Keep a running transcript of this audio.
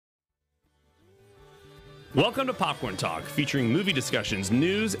Welcome to Popcorn Talk, featuring movie discussions,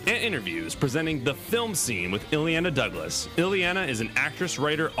 news, and interviews, presenting The Film Scene with Illeana Douglas. Illeana is an actress,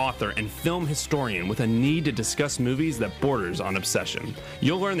 writer, author, and film historian with a need to discuss movies that borders on obsession.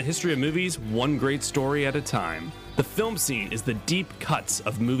 You'll learn the history of movies one great story at a time. The Film Scene is the deep cuts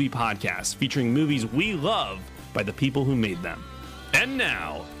of movie podcasts, featuring movies we love by the people who made them. And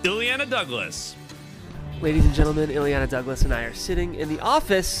now, Illeana Douglas. Ladies and gentlemen, Illeana Douglas and I are sitting in the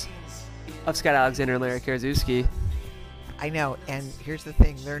office of Scott Alexander and Larry Karaszewski. I know, and here's the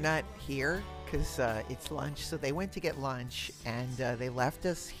thing. They're not here because it's lunch, so they went to get lunch, and they left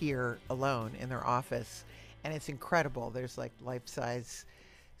us here alone in their office, and it's incredible. There's like life-size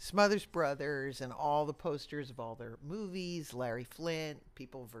Smothers Brothers and all the posters of all their movies, Larry Flint,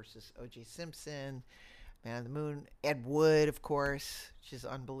 People versus O.J. Simpson, Man on the Moon, Ed Wood, of course, which is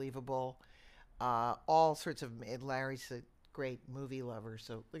unbelievable. All sorts of, and Larry's a great movie lover.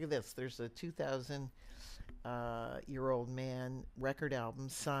 So look at this. There's a 2,000-year-old man record album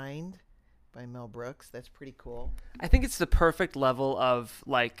signed by Mel Brooks. That's pretty cool. I think it's the perfect level of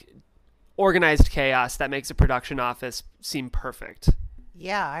like organized chaos that makes a production office seem perfect.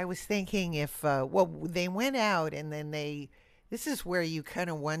 Yeah, I was thinking if, they went out and then this is where you kind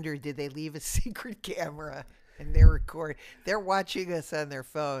of wonder, did they leave a secret camera and they're watching us on their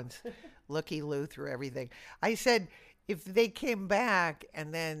phones, looky-loo through everything. I said, if they came back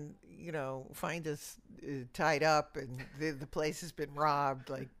and then, find us tied up and the place has been robbed,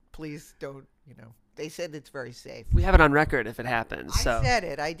 like, please don't, they said it's very safe. We have it on record if it happens. So. I said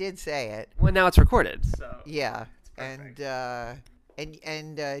it. I did say it. Well, now it's recorded. So. Yeah. And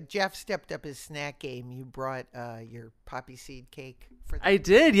Jeff stepped up his snack game. You brought your poppy seed cake for them. I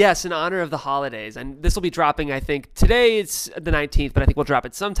did, yes, in honor of the holidays. And this will be dropping, I think, today it's the 19th, but I think we'll drop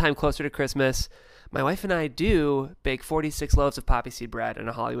it sometime closer to Christmas. My wife and I do bake 46 loaves of poppy seed bread in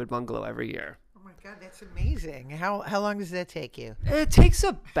a Hollywood bungalow every year. Oh my God, that's amazing. How long does that take you? It takes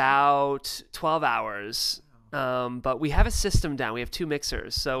about 12 hours. But we have a system down. We have 2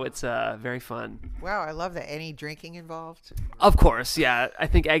 mixers, so it's very fun. Wow, I love that. Any drinking involved? Of course, yeah. I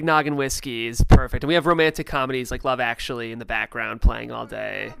think eggnog and whiskey is perfect. And we have romantic comedies like Love Actually in the background playing all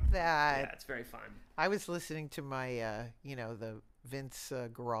day. I love that. Yeah, it's very fun. I was listening to my, the Vince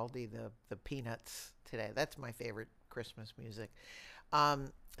Guaraldi, the Peanuts today. That's my favorite Christmas music.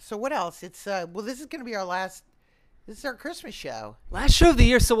 So what else? It's this is going to be our last. This is our Christmas show. Last show of the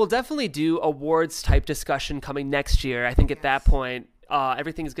year, so we'll definitely do awards type discussion coming next year. I think at that point,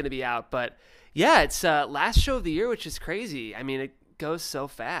 everything's going to be out. But yeah, it's last show of the year, which is crazy. I mean, it goes so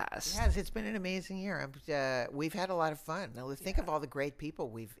fast. Yes, it's been an amazing year. We've had a lot of fun. Now, think of all the great people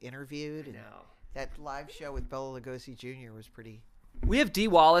we've interviewed. And that live show with Bela Lugosi Jr. was pretty. We have Dee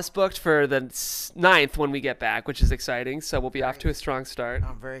Wallace booked for the 9th when we get back, which is exciting. So we'll be off to a strong start.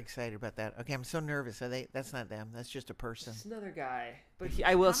 I'm very excited about that. Okay, I'm so nervous. That's not them. That's just a person. It's another guy. But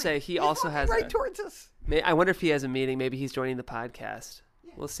I will say he also has right towards us. I wonder if he has a meeting. Maybe he's joining the podcast.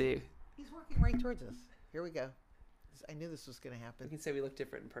 Yeah. We'll see. He's working right towards us. Here we go. I knew this was going to happen. We can say we look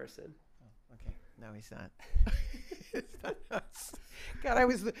different in person. Oh, okay. No, he's not. It's not us. God, I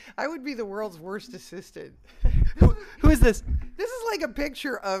would be the world's worst assistant. Who is this? This is like a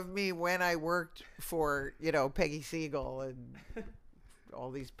picture of me when I worked for, Peggy Siegel and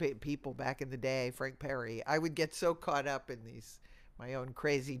all these people back in the day, Frank Perry. I would get so caught up in my own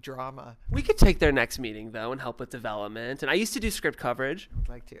crazy drama. We could take their next meeting, though, and help with development. And I used to do script coverage. I would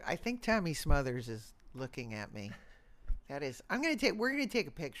like to. I think Tommy Smothers is looking at me. That is, we're going to take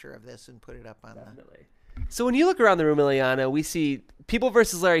a picture of this and put it up on Definitely. So when you look around the room, Illeana, we see People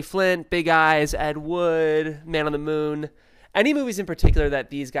versus Larry Flint, Big Eyes, Ed Wood, Man on the Moon. Any movies in particular that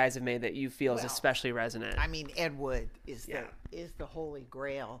these guys have made that you feel is especially resonant? I mean, Ed Wood is the holy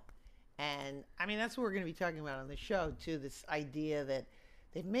grail. And, I mean, that's what we're going to be talking about on the show, too, this idea that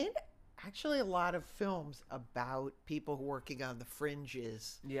they've made actually a lot of films about people working on the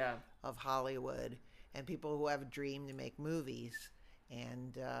fringes of Hollywood and people who have a dream to make movies.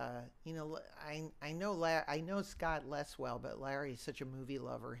 And, I know Scott less well, but Larry is such a movie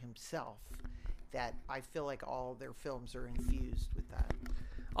lover himself that I feel like all their films are infused with that.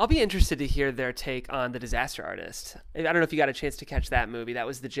 I'll be interested to hear their take on The Disaster Artist. I don't know if you got a chance to catch that movie. That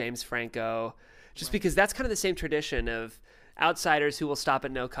was the James Franco, because that's kind of the same tradition of outsiders who will stop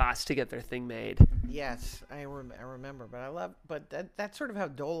at no cost to get their thing made. Yes, I remember, but that's sort of how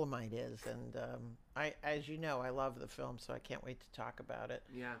Dolemite is, and as you know, I love the film, so I can't wait to talk about it.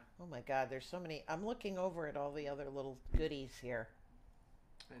 Yeah. Oh my God, there's so many. I'm looking over at all the other little goodies here.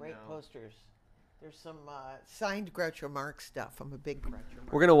 Great posters. There's some signed Groucho Marx stuff. I'm a big Groucho Marx.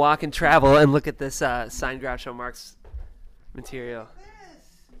 We're gonna walk and travel and look at this signed Groucho Marx material. Look at this.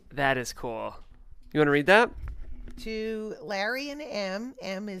 That is cool. You want to read that? To Larry and M.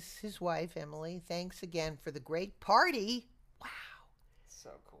 M is his wife, Emily. Thanks again for the great party. Wow.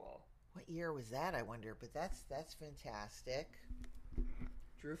 So cool. What year was that, I wonder? But that's fantastic.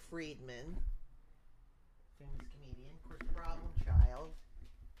 Drew Friedman, famous comedian. Of course, Problem Child.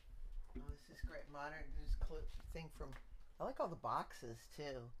 Oh, this is great. Modern, this thing from, I like all the boxes,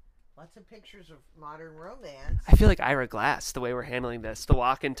 too. Lots of pictures of modern romance. I feel like Ira Glass, the way we're handling this. The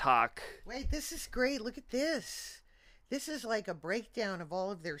walk and talk. Wait, this is great. Look at this. This is like a breakdown of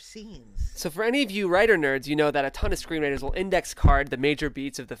all of their scenes. So for any of you writer nerds, you know that a ton of screenwriters will index card the major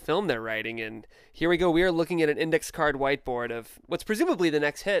beats of the film they're writing. And here we go. We are looking at an index card whiteboard of what's presumably the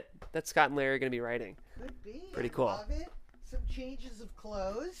next hit that Scott and Larry are going to be writing. Could be. Pretty I cool. love it. Some changes of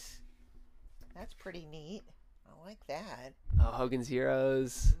clothes. That's pretty neat. I like that. Oh, Hogan's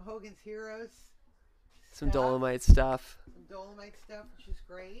Heroes. Some Hogan's Heroes. Some stuff. Dolemite stuff. Some Dolemite stuff, which is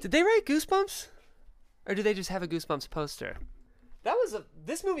great. Did they write Goosebumps? Or do they just have a Goosebumps poster?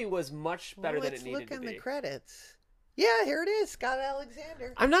 This movie was much better than it needed to be. Let's look on the credits. Yeah, here it is. Scott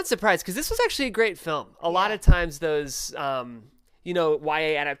Alexander. I'm not surprised because this was actually a great film. A lot of times those,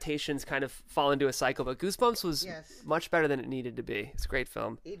 YA adaptations kind of fall into a cycle, but Goosebumps was much better than it needed to be. It's a great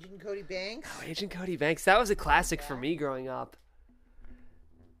film. Agent Cody Banks. Oh, Agent Cody Banks. That was a classic for me growing up.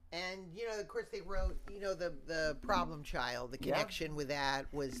 And, of course, they wrote, the Problem Child. The connection with that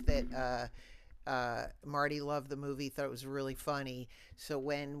was that Marty loved the movie, thought it was really funny. So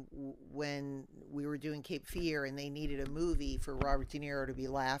when we were doing Cape Fear and they needed a movie for Robert De Niro to be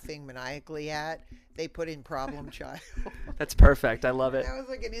laughing maniacally at, they put in Problem Child. That's perfect. I love it. That was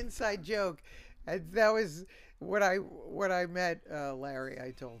like an inside joke. And that was when I met Larry.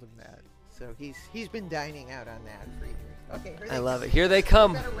 I told him that. So he's been dining out on that for years. Okay, I love it. Here they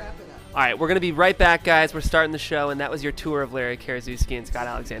come. Better wrap it up. All right, we're going to be right back, guys. We're starting the show, and that was your tour of Larry Karaszewski and Scott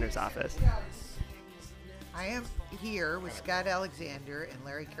Alexander's office. I am here with Scott Alexander and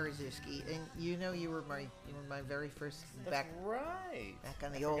Larry Karaszewski, and you were my very first back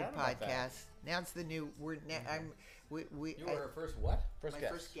on the old podcast. Now it's the new. You were our first what? First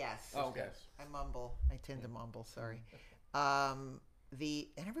guest. Oh, okay. I mumble. I tend to mumble. Sorry. And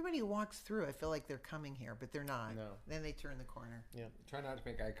everybody who walks through, I feel like they're coming here, but they're not. No. Then they turn the corner. Yeah. Try not to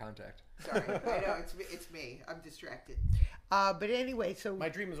make eye contact. Sorry, I know it's me. I'm distracted. But anyway, so my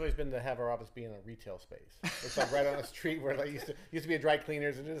dream has always been to have our office be in a retail space. It's like right on the street where used to be a dry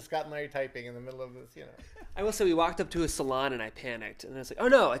cleaners and just Scott and Larry typing in the middle of this. I will say we walked up to a salon and I panicked, and I was like, "Oh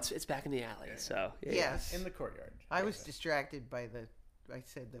no, it's back in the alley." Yeah. So yes, in the courtyard. I was distracted by I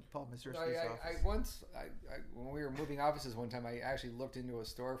said that Paul Mazursky's office. When we were moving offices one time, I actually looked into a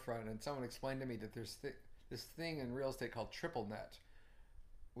storefront and someone explained to me that there's this thing in real estate called triple net,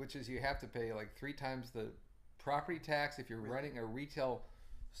 which is you have to pay like 3 times the property tax if you're running a retail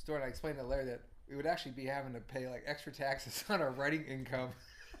store. And I explained to Larry that we would actually be having to pay like extra taxes on our writing income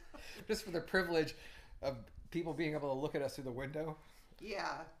just for the privilege of people being able to look at us through the window.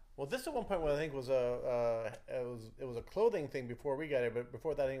 Yeah. Well, this at one point I think was it was a clothing thing before we got it, but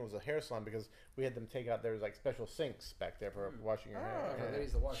before that I think it was a hair salon because we had them take out there was like special sinks back there for washing your hair. Okay, they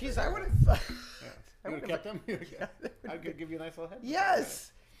used to wash Jeez, their I hair. would have. You would have kept them. I could give you a nice little head.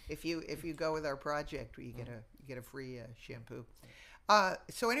 Yes. If you go with our project, you get a free shampoo.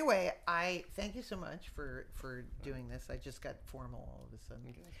 So anyway, I thank you so much for doing this. I just got formal all of a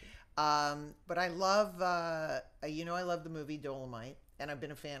sudden. But I love I love the movie Dolemite, and I've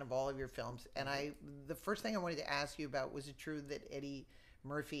been a fan of all of your films. And the first thing I wanted to ask you about, was it true that Eddie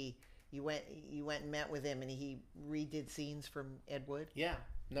Murphy, you went and met with him and he redid scenes from Ed Wood? Yeah.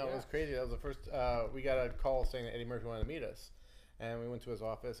 No, it was crazy. That was the first. We got a call saying that Eddie Murphy wanted to meet us, and we went to his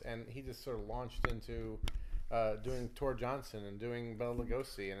office, and he just sort of launched into doing Tor Johnson and doing Bela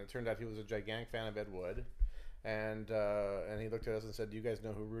Lugosi, and it turned out he was a gigantic fan of Ed Wood, and he looked at us and said, "Do you guys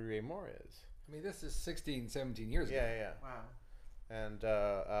know who Rudy Ray Moore is?" I mean, this is 16, 17 years ago. Yeah. Wow. And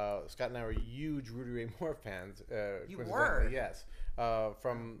Scott and I were huge Rudy Ray Moore fans. You were? Yes.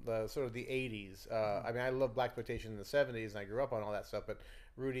 From the sort of the 80s. I mean, I loved blaxploitation in the 70s, and I grew up on all that stuff. But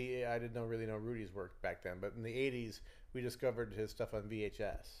Rudy, I didn't really know Rudy's work back then. But in the 80s, we discovered his stuff on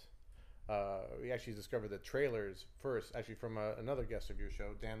VHS. We actually discovered the trailers first, actually from another guest of your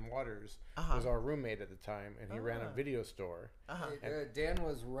show, Dan Waters, was our roommate at the time, and he ran a video store. Dan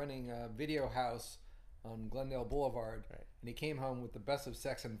was running a video house on Glendale Boulevard, and he came home with The Best of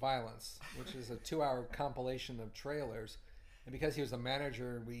Sex and Violence, which is a 2-hour compilation of trailers. And because he was a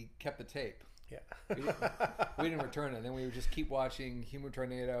manager, we kept the tape. Yeah. We didn't return it. And then we would just keep watching Human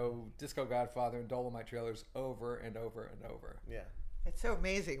Tornado, Disco Godfather, and Dolemite trailers over and over and over. Yeah. It's so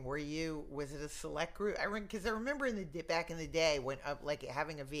amazing. Was it a select group? Because I remember back in the day when like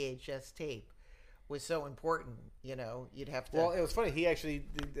having a VHS tape was so important. You know, you'd have to. Well, it was funny. He actually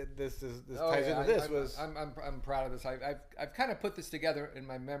this ties into this. I'm proud of this. I've kind of put this together in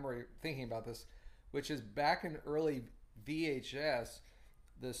my memory thinking about this, which is back in early VHS,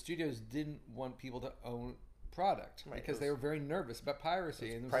 the studios didn't want people to own product because they were very nervous about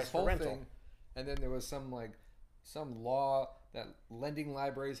piracy and there was this whole thing. And then there was some law that lending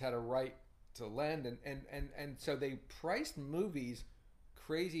libraries had a right to lend, and so they priced movies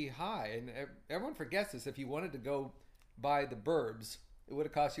crazy high, and everyone forgets this. If you wanted to go buy The Burbs, it would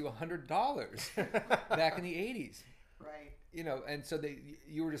have cost you $100 back in the 80s. Right. You know, and so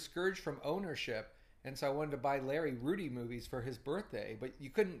you were discouraged from ownership, and so I wanted to buy Larry Rudy movies for his birthday, but you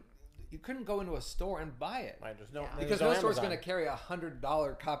couldn't go into a store and buy it. Right, because no store's going to carry a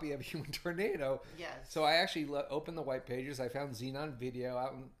 $100 copy of Human Tornado. Yes. So I actually opened the white pages. I found Xenon Video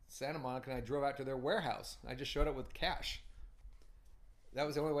out in Santa Monica, and I drove out to their warehouse. I just showed up with cash. That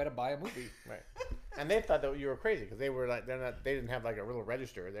was the only way to buy a movie. Right. And they thought that you were crazy because they were like they didn't have like a real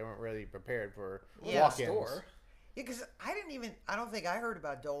register. They weren't really prepared for walk-ins. Store. Yeah, because I don't think I heard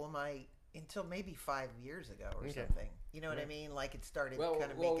about Dolemite until maybe 5 years ago or something. You know what I mean? Like it started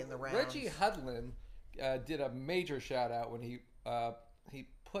kind of making the rounds. Reggie Hudlin did a major shout out when he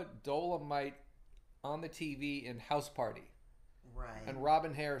put Dolemite on the TV in House Party. Right. And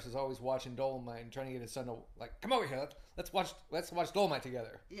Robin Harris is always watching Dolemite and trying to get his son to come over here. Let's watch Dolemite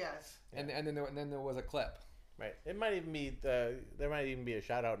together. Yes. And then there was a clip. Right. It might even be there might even be a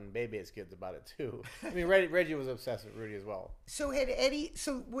shout out in Baby's Kids about it too. I mean, Reggie was obsessed with Rudy as well. So had Eddie?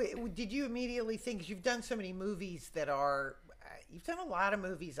 So did you immediately think? Because you've done so many movies that are. You've done a lot of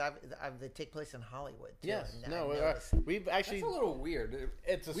movies that take place in Hollywood. Too, yes. We've actually. That's a little weird.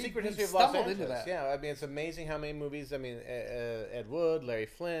 It's a secret history of Los Angeles. Into that. Yeah, I mean, it's amazing how many movies. I mean, Ed Wood, Larry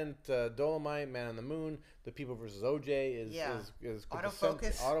Flint, Dolemite, Man on the Moon, The People versus OJ is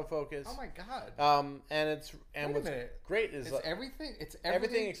Autofocus. Autofocus. Oh my God. And what's great is it's everything. It's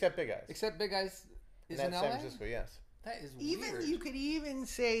everything except Big Eyes. Except Big Eyes is in LA. San Francisco. Yes. That is even weird. You could even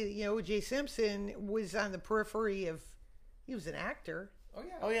say O.J. Simpson was on the periphery of. He was an actor.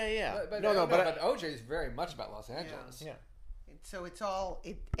 Oh yeah. But OJ is very much about Los Angeles. Yeah. So it's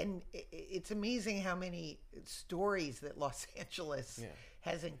it's amazing how many stories that Los Angeles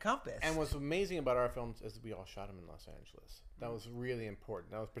has encompassed. And what's amazing about our films is we all shot them in Los Angeles. That was really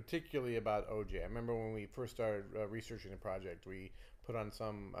important. That was particularly about OJ. I remember when we first started researching the project, we put on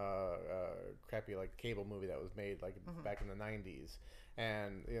some crappy like cable movie that was made like back in the 90s,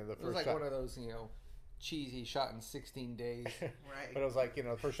 and the first it was like shot, one of those cheesy shot in 16 days. Right. But it was like,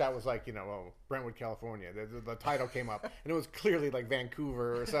 the first shot was like, Brentwood, California. The title came up, and it was clearly like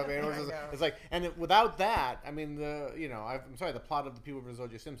Vancouver or something. It was it's like, and without that, I mean, I'm sorry, the plot of The People vs.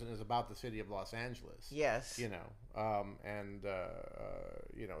 O.J. Simpson is about the city of Los Angeles. Yes. And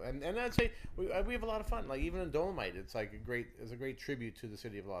I'd say we have a lot of fun. Like even in Dolemite, it's a great tribute to the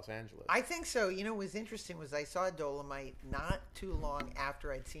city of Los Angeles. I think so. What was interesting was I saw Dolemite not too long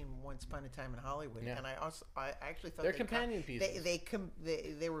after I'd seen Once Upon a Time in Hollywood, and I actually thought they're companion pieces.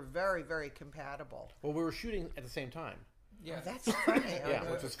 They were very, very compatible. Well, we were shooting at the same time. Yeah, that's funny.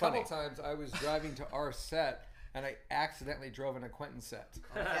 Which was funny. A couple times I was driving to our set. And I accidentally drove in a Quentin set.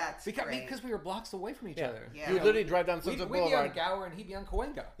 That's because we were blocks away from each other. Yeah. You would literally drive down Sunset Boulevard. We'd be on Gower and he'd be on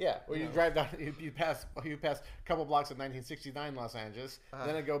Cahuenga. Yeah, or you drive down, you pass a couple blocks of 1969 Los Angeles,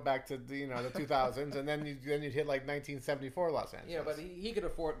 then it go back to the 2000s, and then you'd hit like 1974 Los Angeles. Yeah, but he could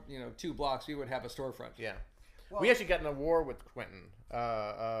afford 2 blocks. We would have a storefront. Yeah. We actually got in a war with Quentin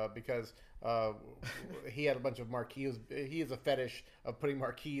because he had a bunch of marquees. He has a fetish of putting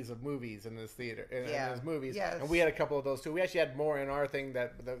marquees of movies in his theater, in his movies. Yes. And we had a couple of those too. We actually had more in our thing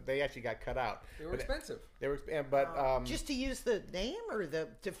that they actually got cut out. They were expensive. Just to use the name or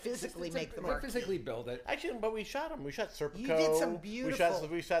to physically make the marquee? Physically build it. Actually, but we shot them. We shot Serpico. You did some beautiful.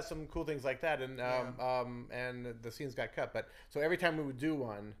 We shot some cool things like that, and the scenes got cut. But so every time we would do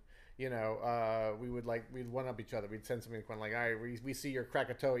one. We'd one up each other. We'd send something to Quentin, like, all right, we see your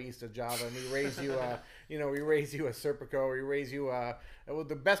Krakatoa east of Java, and we raise you a Serpico, we raise you well,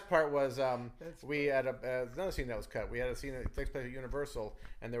 the best part was we had another scene that was cut. We had a scene that takes place at Universal,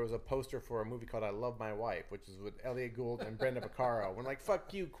 and there was a poster for a movie called I Love My Wife, which is with Elliot Gould and Brenda Vaccaro. We're like,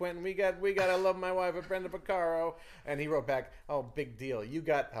 fuck you, Quentin, we got I Love My Wife with Brenda Vaccaro. And he wrote back, oh, big deal, you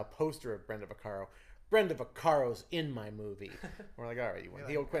got a poster of Brenda Vaccaro. Brenda Vaccaro's in my movie. We're like, all right, you win.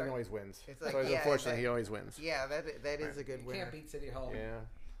 Quentin always wins. Like, unfortunately, he always wins. Yeah, that is a good winner. Can't beat City Hall.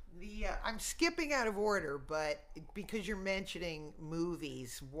 Yeah. I'm skipping out of order, but because you're mentioning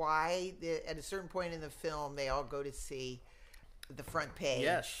movies, why at a certain point in the film they all go to see the front page.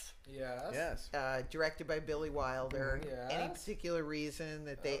 Yes. Yes. Directed by Billy Wilder. Yes. Any particular reason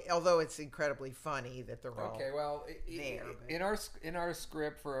that they, although it's incredibly funny that they're all Okay, well, there. in our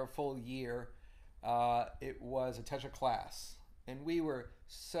script for a full year, it was A Touch of Class, and we were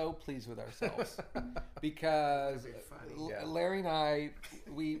so pleased with ourselves because Larry and I,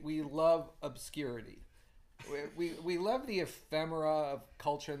 we love obscurity. We love the ephemera of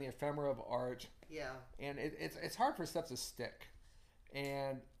culture and the ephemera of art. Yeah. And it's hard for stuff to stick,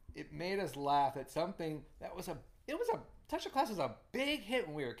 and it made us laugh at something that was a Touch of Class was a big hit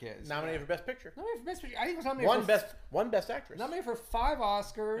when we were kids. Nominated for Best Picture. Nominated for Best Picture. I think it was nominated one Best Actress. Nominated for 5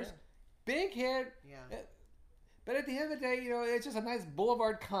 Oscars. Yeah. Big hit. Yeah. But at the end of the day, it's just a nice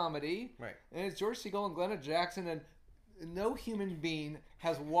boulevard comedy. Right. And it's George Segal and Glenna Jackson, and no human being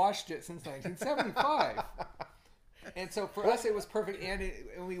has watched it since 1975. And so for us, it was perfect. And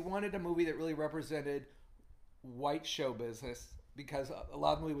we wanted a movie that really represented white show business, because a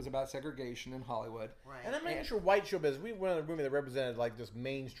lot of the movie was about segregation in Hollywood. Right. And I'm making sure white show business. We wanted a movie that represented like just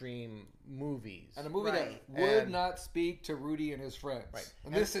mainstream movies. And a movie Right. that would not speak to Rudy and his friends. Right.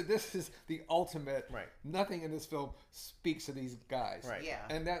 And this is the ultimate. Right. Nothing in this film speaks to these guys. Right. Yeah.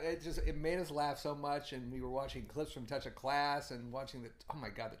 And that it made us laugh so much. And we were watching clips from Touch of Class and watching oh my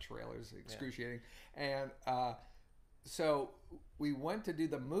God, the trailer's excruciating. Yeah. And so we went to do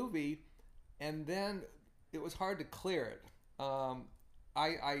the movie, and then it was hard to clear it. I'm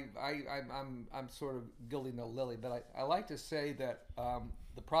sort of gilding the lily, but I like to say that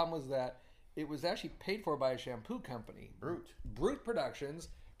the problem was that it was actually paid for by a shampoo company, Brute Productions.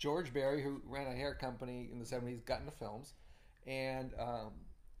 George Barry, who ran a hair company in the 70s, got into films, and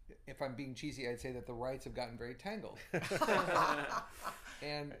if I'm being cheesy, I'd say that the rights have gotten very tangled,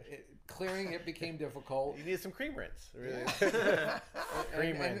 and clearing it became difficult. You needed some cream rinse. Really.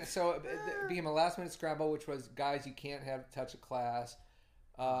 And so it became a last-minute scramble, which was, guys, you can't have Touch of Class.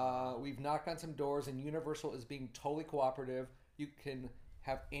 We've knocked on some doors, and Universal is being totally cooperative. You can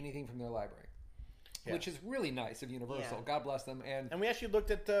have anything from their library, which is really nice of Universal. Yeah. God bless them. And we actually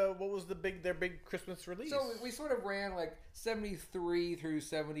looked at what was their big Christmas release. so we sort of ran like 73 through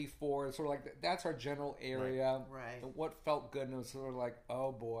 74. Sort of like that's our general area. Right. And what felt good, and it was sort of like,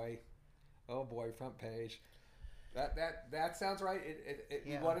 oh boy, front page. That sounds right.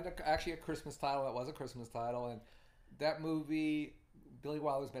 We wanted actually a Christmas title. That was a Christmas title, and that movie, Billy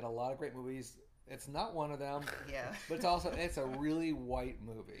Wilder's made a lot of great movies. It's not one of them. Yeah. But it's a really white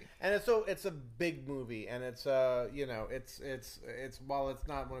movie. And it's a big movie, and it's it's while it's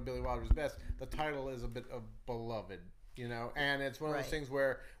not one of Billy Wilder's best, the title is a bit of beloved, and it's one of those things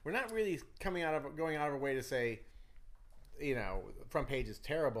where we're not really going out of our way to say, front page is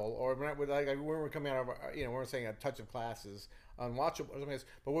terrible, or we're not we're coming out of we're saying A Touch of Class is unwatchable or something else.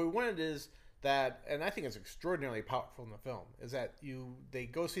 But what we wanted is that, and I think it's extraordinarily powerful in the film, is that they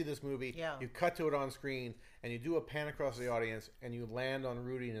go see this movie, you cut to it on screen, and you do a pan across the audience, and you land on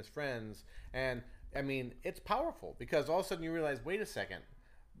Rudy and his friends, and I mean, it's powerful, because all of a sudden you realize, wait a second,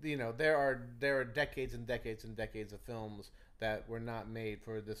 there are decades and decades and decades of films that were not made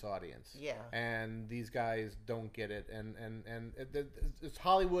for this audience. Yeah. And these guys don't get it, and it's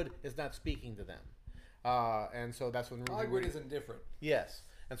Hollywood is not speaking to them. And so that's when Hollywood is indifferent. Yes.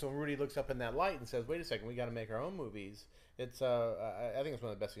 And so when Rudy looks up in that light and says, wait a second, we got to make our own movies, it's I think it's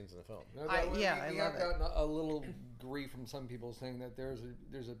one of the best scenes in the film. I We love have it. gotten a little grief from some people saying that there's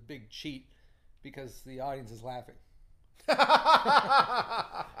a big cheat because the audience is laughing.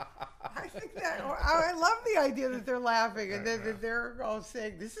 I think that I love the idea that they're laughing and that they're all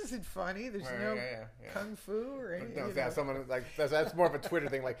saying, "This isn't funny. There's no kung fu or anything." No, someone that's more of a Twitter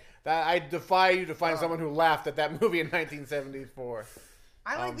thing. Like that, I defy you to find someone who laughed at that movie in 1974.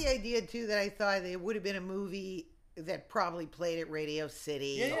 I like the idea too that I thought it would have been a movie that probably played at Radio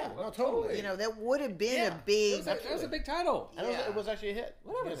City. Yeah, no, totally. That would have been a big. That was a big title. And it was actually a hit.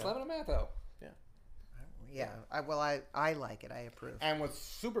 Whatever, it's 11 a math though. Yeah, I like it. I approve. And what's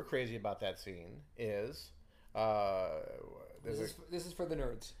super crazy about that scene is, This is for the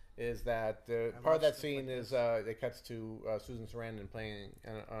nerds. Is that part of that scene is it cuts to Susan Sarandon playing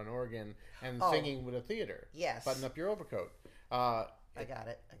an organ and singing with a theater. Yes. Button up your overcoat. I got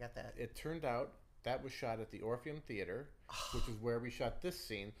it. I got that. It turned out that was shot at the Orpheum Theater, which is where we shot this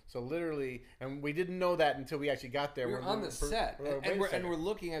scene. So literally, and we didn't know that until we actually got there. We were on the set, and we're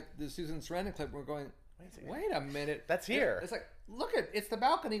looking at the Susan Sarandon clip, and we're going, wait a minute. That's here. It's like, look it's the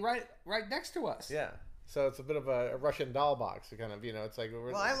balcony right next to us. Yeah. So it's a bit of a Russian doll box, kind of, it's like...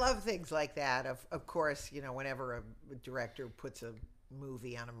 Well, I love things like that. Of course, whenever a director puts a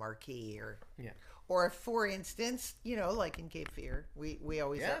movie on a marquee, Yeah. or if, for instance, like in Cape Fear, we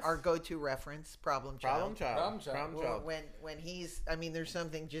always our go-to reference, Problem Child. Problem Child. When he's, there's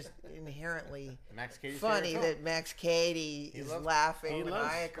something just inherently Max Cady's funny favorite film. that Max Cady is laughing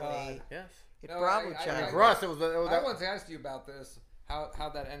maniacally. Yes. It's Problem I- Child. For us, it was I once asked you about this,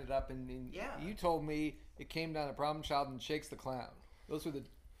 how that ended up, and Yeah. you told me it came down to Problem Child and Shakes the Clown. Those were the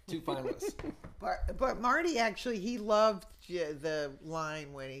two finalists. But Marty actually, he loved the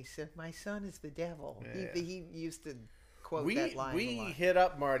line when he said, "My son is the devil." Yeah. He used to quote that line. We a lot. hit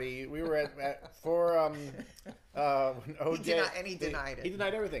up Marty. We were for OJ, and he denied it. He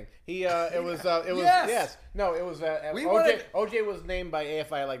denied everything. It was Yes! No, it was We OJ. wanted- OJ was named by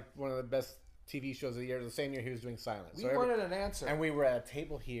AFI like one of the best TV shows of the year. The same year he was doing Silence. We wanted an answer. And we were at a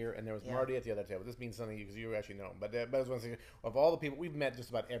table here, and there was Marty at the other table. This means something because you actually know him. But it was one thing of all the people we've met,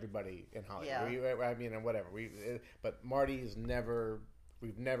 just about everybody in Hollywood. Yeah. And whatever. But Marty's never.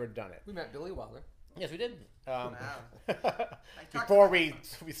 We've never done it. We met Billy Wilder. Yes, we did. talked Before we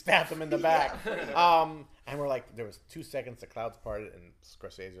stabbed him in the back. And we're like, there was 2 seconds, the clouds parted, and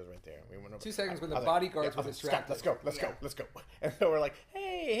Scorsese was right there. And we went over. 2 seconds when I the was bodyguards were "Stop, distracted. let's go. And so we're like,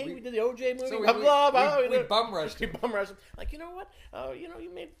 hey, we did the OJ movie. So blah, blah, blah, we blah. bum rushed We him. bum rushed him. Like, you know what?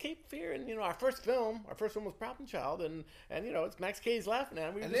 You made Cape Fear, and our first film was Problem Child, and it's Max Cady's laughing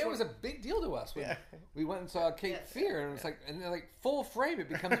at him. And it was a big deal to us when we went and saw Cape Fear, and it's like, and they're like full frame, it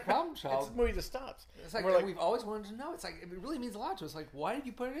becomes Problem Child. This movie just stops. It's like, And we're we've always wanted to know. It's like, it really means a lot to us. Like, why did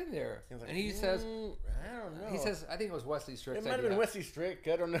you put it in there? Like, And he says, I don't know. he says, I think it was Wesley Strick's It might have idea. been Wesley Strick.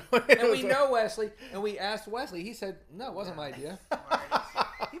 I don't know. And we know Wesley, and we asked Wesley. He said, no, it wasn't my idea.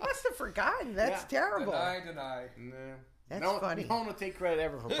 He must have forgotten. That's terrible. Deny. No. That's funny. No one will take credit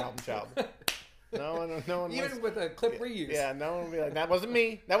ever for Problem Child. No one. Even with a clip reuse. Yeah, no one will be like, that wasn't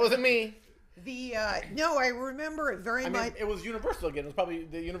me. That wasn't me. No, I remember it very much. It was Universal again. It was probably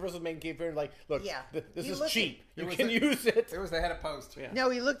the Universal making Cape Fear like, look, this You is look cheap. It You was can use it. It was the head of post. Yeah.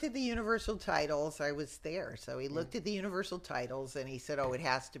 No, he looked at the Universal titles. I was there, so he looked at the Universal titles and he said, "Oh, it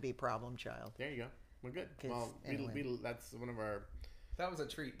has to be Problem Child." There you go. We're good. 'Cause, Well, anyway. that's one of our. That was a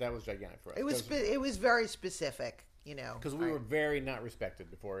treat. That was gigantic for us. It was very specific, because we were very not respected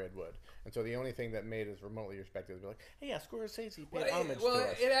before Ed Wood, and so the only thing that made us remotely respected was be like, hey, yeah, Scorsese paid homage to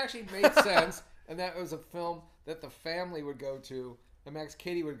us. It actually made sense, and that was a film that the family would go to, and Max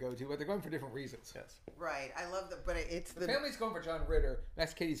Cady would go to, but they're going for different reasons. Yes. right. I love that, but it's The family's going for John Ritter.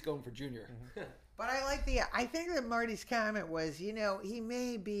 Max Cady's going for Junior. But I like I think that Marty's comment was, he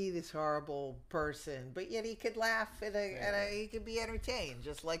may be this horrible person, but yet he could laugh he could be entertained,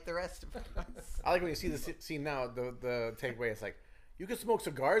 just like the rest of us. I like when you see the scene now. The takeaway is like, you can smoke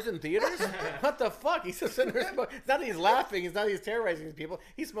cigars in theaters? What the fuck? He's just sitting there smoking. It's not that he's laughing. It's not that he's terrorizing these people.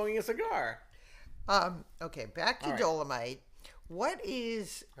 He's smoking a cigar. Okay, back to All right. Dolemite. What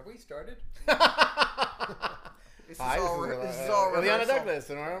is... Have we started? This Hi, is all Illeana rehearsal. Douglas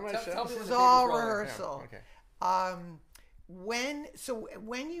and our my Tell show. me when This is the all tape is rolling. rehearsal. Yeah, okay.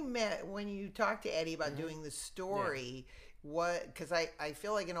 When you talked to Eddie about doing the story, because I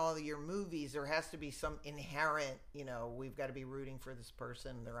feel like in all of your movies there has to be some inherent, we've got to be rooting for this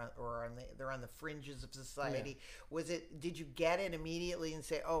person. They're on the fringes of society. Did you get it immediately and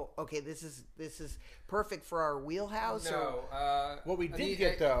say, oh, okay, this is perfect for our wheelhouse? No. What we did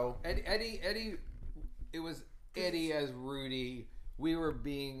get though, Eddie, it was Eddie as Rudy. We were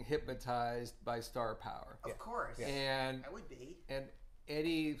being hypnotized by star power. Of course, And I would be. And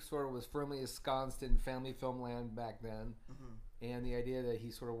Eddie sort of was firmly ensconced in family film land back then. And the idea that he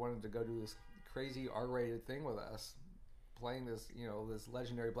sort of wanted to go do this crazy R-rated thing with us, playing this, this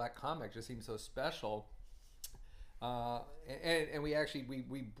legendary black comic just seemed so special. And we actually,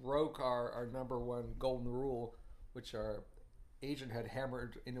 we broke our number one golden rule, which our agent had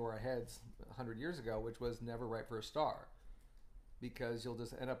hammered into our heads 100 years ago, which was never write for a star. Because you'll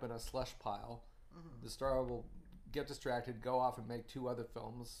just end up in a slush pile. The star will get distracted, go off and make 2 other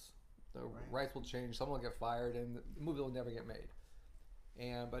films. The rights will change, someone will get fired, and the movie will never get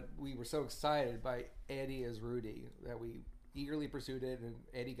made. But we were so excited by Eddie as Rudy that we eagerly pursued it, and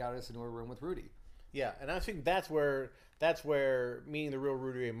Eddie got us into a room with Rudy. yeah, and I think that's where meeting the real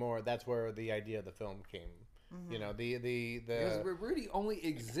Rudy Ray Moore. That's where the idea of the film came. Because Rudy only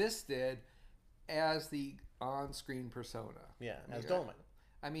existed as the on-screen persona. Yeah, as Dolemite.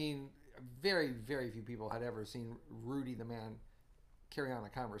 I mean, very, very few people had ever seen Rudy the man carry on a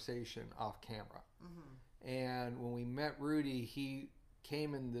conversation off camera. And when we met Rudy, he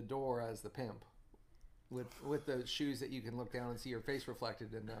came in the door as the pimp with the shoes that you can look down and see your face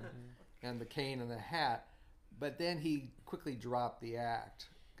reflected in them, and the cane and the hat. But then he quickly dropped the act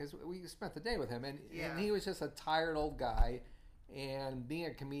because we spent the day with him, and he was just a tired old guy. And being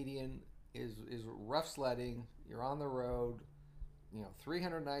a comedian is rough sledding. You're on the road,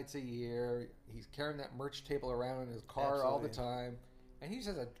 300 nights a year. He's carrying that merch table around in his car all the time. And he's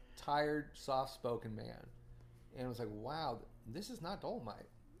just a tired, soft-spoken man. And it was like, wow, this is not Dolemite.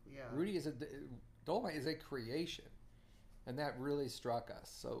 Yeah. Dolemite is a creation. And that really struck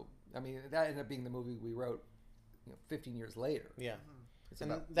us. So, I mean, that ended up being the movie we wrote 15 years later. Yeah. It's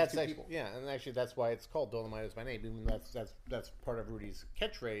And about that's two actually, people. yeah, and actually that's why it's called Dolemite is my name. Even that's part of Rudy's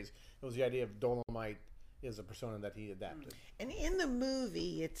catchphrase. It was the idea of Dolemite is a persona that he adapted. And in the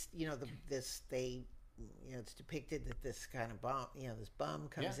movie, it's it's depicted that this kind of bum, this bum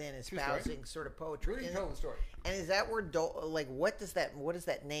comes in espousing sort of poetry. Really told the story. And is that where what does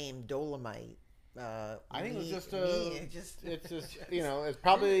that name Dolemite? I think it was just it's just it's Probably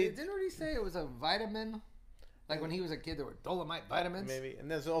probably didn't Rudy say it was a vitamin? Like when he was a kid, there were Dolemite vitamins. maybe, and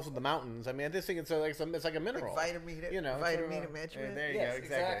there's also the mountains. I mean, I just think it's like a mineral. Like vitamin There you Yes, go.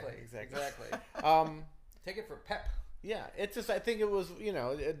 Exactly. Take it for pep. Yeah, it's just I think it was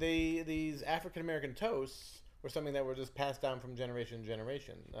these African American toasts were something that were just passed down from generation to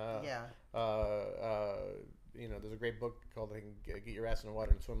generation. There's a great book called I think, "Get Your Ass in the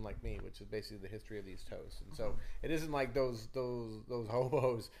Water and Swim Like Me," which is basically the history of these toasts. And so it isn't like those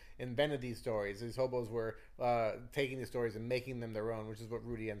hobos invented these stories. These hobos were taking these stories and making them their own, which is what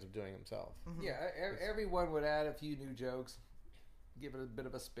Rudy ends up doing himself. Mm-hmm. Yeah, everyone would add a few new jokes, give it a bit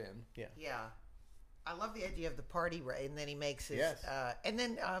of a spin. Yeah. I love the idea of the party, right? And then he makes his. Yes. And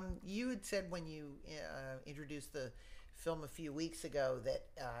then you had said when you introduced the film a few weeks ago that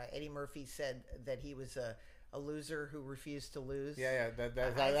Eddie Murphy said that he was a loser who refused to lose. Yeah.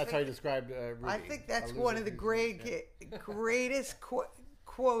 That's how he described Rudy. I think that's one of the greatest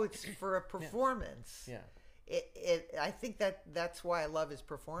quotes for a performance. Yeah. I think that's why I love his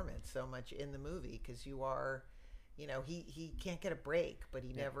performance so much in the movie because you are, he can't get a break, but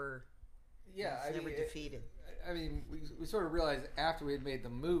he never. Yeah, he's never defeated. We sort of realized after we had made the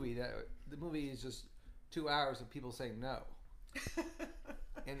movie that the movie is just 2 hours of people saying no,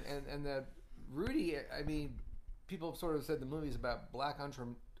 and that Rudy. People sort of said the movie's about black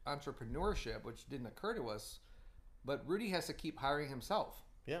entrepreneurship, which didn't occur to us, but Rudy has to keep hiring himself.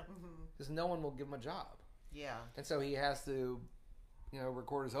 Yeah, because no one will give him a job. Yeah, and so he has to,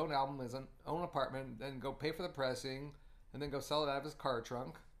 record his own album, his own apartment, then go pay for the pressing, and then go sell it out of his car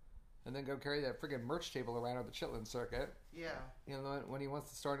trunk. And then go carry that friggin' merch table around at the Chitlin circuit. Yeah. When he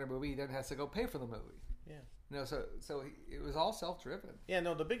wants to start a movie, he then has to go pay for the movie. Yeah. So it was all self-driven. Yeah,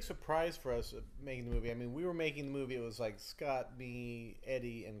 no, the big surprise for us making the movie, we were making the movie, it was like Scott, me,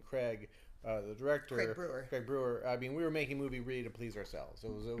 Eddie, and Craig, the director. Craig Brewer. We were making the but really to please ourselves.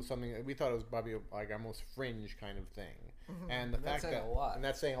 It was something, we thought it was probably like our most fringe kind of thing. Mm-hmm. And the fact that's that... saying a lot. And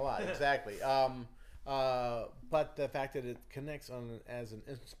that's saying a lot, exactly. But the fact that it connects as an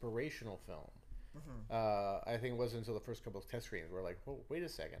inspirational film, I think it wasn't until the first couple of test screenings we're like, oh, wait a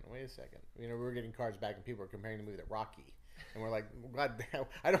second. We were getting cards back and people were comparing the movie to Rocky, and we're like, God damn,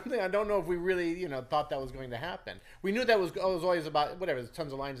 I don't know if we really thought that was going to happen. We knew that was always about whatever. There's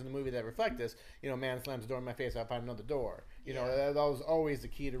tons of lines in the movie that reflect this. Man slams the door in my face, I'll find another door. That was always the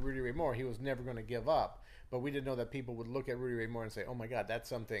key to Rudy Ray Moore. He was never going to give up. But we didn't know that people would look at Rudy Ray Moore and say, "Oh my God,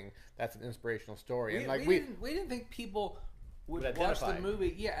 that's an inspirational story." We didn't think people would watch identify. the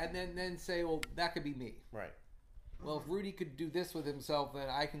movie, and then say, "Well, that could be me." Right. Well, if Rudy could do this with himself, then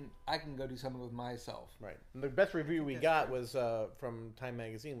I can go do something with myself. Right. And the best review we got was from Time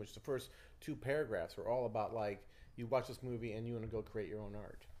Magazine, which the first 2 paragraphs were all about like you watch this movie and you want to go create your own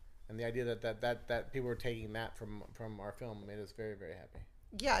art, and the idea that people were taking that from our film made us very, very happy.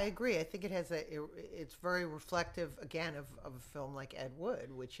 Yeah, I agree. I think it's very reflective, again, of a film like Ed Wood,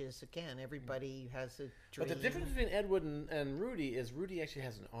 which is, again, everybody has a dream. But the difference between Ed Wood and Rudy is Rudy actually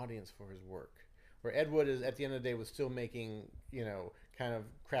has an audience for his work. Where Ed Wood is, at the end of the day, was still making, kind of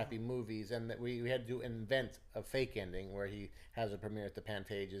crappy movies, and that we had to invent a fake ending where he has a premiere at the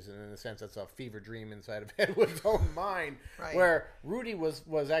Pantages, and in a sense, that's a fever dream inside of Ed Wood's own mind. Right. Where Rudy was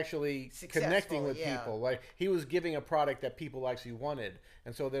actually Successful, connecting with people. Like he was giving a product that people actually wanted,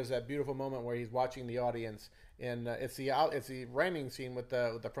 and so there's that beautiful moment where he's watching the audience. And it's the rhyming scene with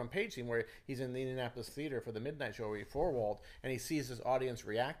the front page scene where he's in the Indianapolis theater for the midnight show where he four-walled, and he sees his audience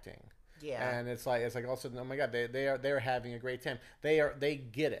reacting. Yeah, and it's like all of a sudden, oh my God, they're having a great time. They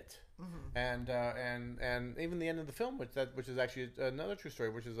get it, and even the end of the film, which is actually another true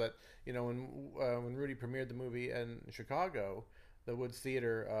story, which is that when Rudy premiered the movie in Chicago, the Woods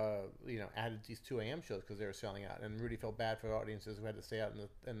Theater added these 2 a.m. shows because they were selling out, and Rudy felt bad for audiences who had to stay out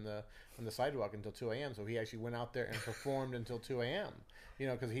on the sidewalk until 2 a.m. So he actually went out there and performed until 2 a.m.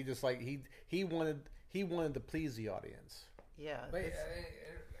 Because he just he wanted to please the audience. Yeah. But,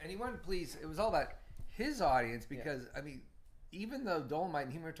 and he wanted to please. It was all about his audience because I mean, even though Dolemite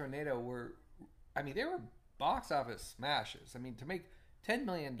and Human Tornado were, I mean, they were box office smashes. I mean, to make $10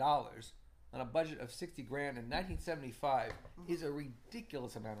 million on a budget of $60,000 in 1975 is a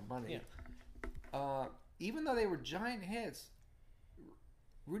ridiculous amount of money. Yeah. Even though they were giant hits,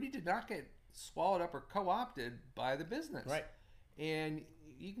 Rudy did not get swallowed up or co-opted by the business. Right. And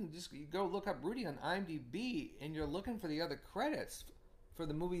you can just go look up Rudy on IMDb, and you're looking for the other credits for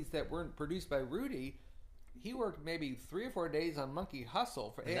the movies that weren't produced by Rudy. He worked maybe 3 or 4 days on Monkey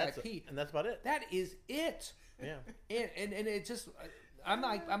Hustle for AIP, and that's about it. That is it. Yeah. And it just, I'm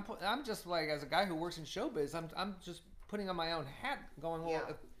just like, as a guy who works in showbiz, I'm just putting on my own hat, going,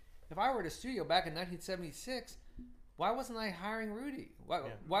 well, if I were at a studio back in 1976. Why wasn't I hiring Rudy?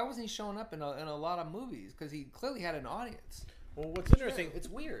 Why wasn't he showing up in a lot of movies? Because he clearly had an audience. Well, what's interesting, it's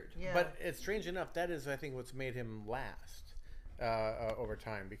weird. Yeah. But it's strange enough, that is, I think, what's made him last over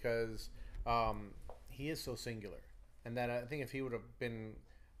time, because he is so singular. And that I think if he would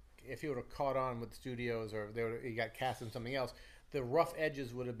have caught on with studios, or he got cast in something else, the rough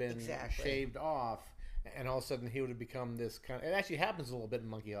edges would have been shaved off. And all of a sudden, he would have become this kind of. It actually happens a little bit in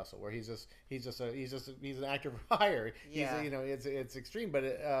Monkey Hustle, where he's an actor for hire. Yeah. It's extreme, but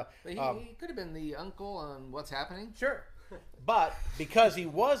he could have been the uncle on What's Happening. Sure, but because he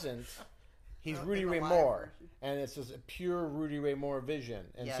wasn't, he's Rudy Ray Moore, and it's just a pure Rudy Ray Moore vision.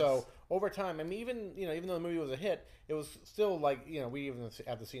 And so over time, I mean, even though the movie was a hit, it was still like, we even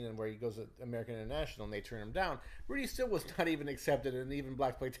have the scene in where he goes to American International and they turn him down. Rudy still was not even accepted in even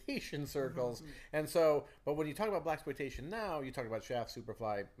blaxploitation circles. And so, but when you talk about blaxploitation now, you talk about Shaft,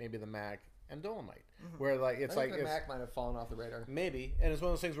 Superfly, maybe the Mac, and Dolemite, where like it's I think the Mac might have fallen off the radar. Maybe, and it's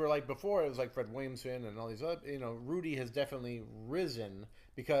one of those things where like before it was like Fred Williamson and all these other, Rudy has definitely risen,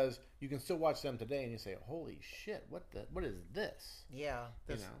 because you can still watch them today and you say, holy shit, what is this? Yeah.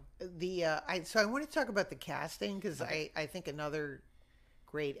 So I want to talk about the casting, because I think another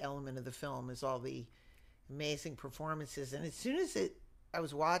great element of the film is all the amazing performances. And as soon as I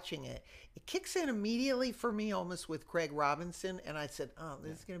was watching it, it kicks in immediately for me, almost with Craig Robinson, and I said, "Oh,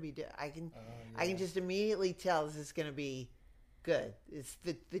 this is going to be. I can just immediately tell this is going to be good. It's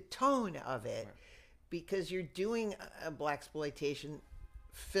the tone of it, because you're doing a blaxploitation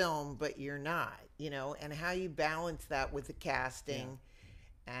film, but you're not, and how you balance that with the casting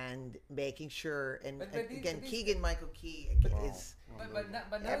and making sure. And again, Keegan-Michael Key is. But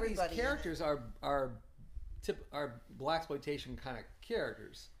none of these characters are blaxploitation kind of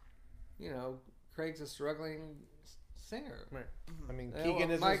characters. Craig's a struggling singer. Right. I mean,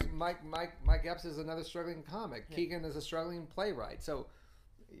 Keegan is Mike Epps is another struggling comic. Yeah. Keegan is a struggling playwright. So,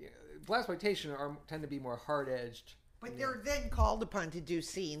 blaxploitation tend to be more hard edged. But they're then called upon to do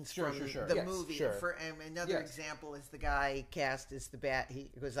scenes from the movie. Sure. For another example is the guy cast as the bad.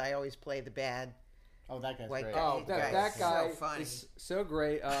 Because I always play the bad. Oh, that guy's white great. Guy. That guy so is so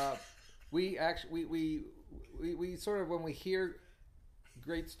great. We sort of, when we hear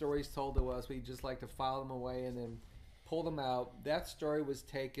great stories told to us, we just like to file them away and then pull them out. That story was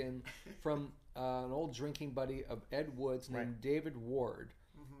taken from an old drinking buddy of Ed Wood's named David Ward.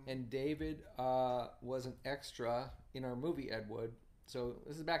 And David was an extra in our movie Ed Wood. So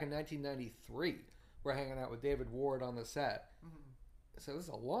this is back in 1993. We're hanging out with David Ward on the set. So this is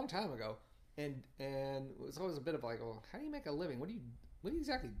a long time ago. And it was always a bit of like, well, how do you make a living? What do you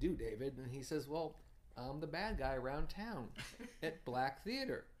exactly do, David? And he says, well, I'm the bad guy around town at Black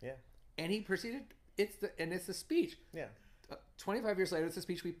Theater. Yeah. And he proceeded. It's the speech. Yeah. 25 years later, it's the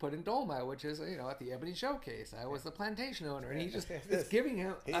speech we put in Dolemite, which is, at the Ebony Showcase. I was the plantation owner, and he just is giving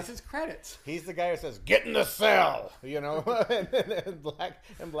us his credits. He's the guy who says, "Get in the cell," in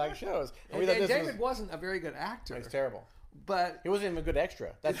black shows. And David wasn't a very good actor. He's terrible. But he wasn't even a good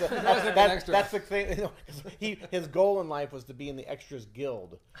extra. That's the thing. His goal in life was to be in the Extras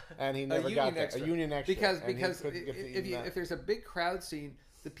Guild, and he never got there. A union extra. Because if there's a big crowd scene,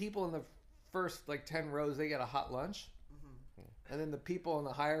 the people in the first 10 rows, they get a hot lunch. And then the people in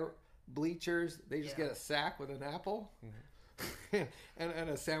the higher bleachers, they just get a sack with an apple and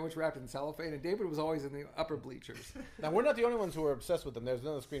a sandwich wrapped in cellophane. And David was always in the upper bleachers. Now, we're not the only ones who are obsessed with them. There's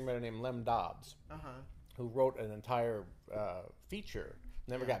another screenwriter named Lem Dobbs who wrote an entire feature.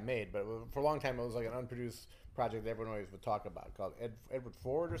 Never got made, but for a long time it was like an unproduced project that everyone always would talk about, called Edward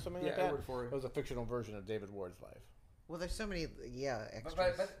Ford or something like that. Edward Ford. It was a fictional version of David Ward's life. Well, there's so many, extras.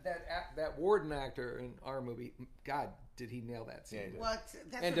 But that Warden actor in our movie, God, did he nail that scene? Well,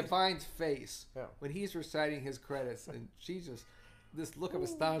 and Define's face when he's reciting his credits, and she's just, this look of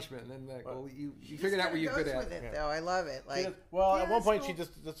astonishment, and then like, well, you figured out where you're good at. With it, though. I love it. Like, at one point, she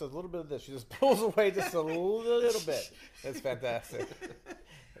just a little bit of this. She just pulls away just a little bit. It's fantastic.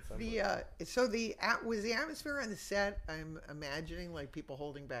 Was the atmosphere on the set? I'm imagining like people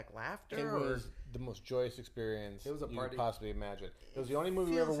holding back laughter. It was the most joyous experience it was a you party. could possibly imagine. It was the only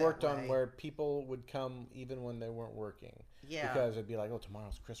movie we ever worked on where people would come even when they weren't working. Yeah. Because it'd be like, oh,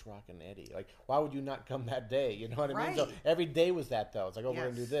 tomorrow's Chris Rock and Eddie. Like, why would you not come that day? You know what I mean? So every day was that, though. It's like, oh, we're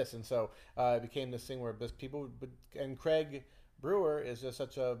going to do this. And so it became this thing where people would, and Craig Brewer is just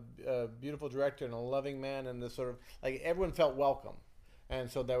such a beautiful director and a loving man, and this sort of, like, everyone felt welcome. And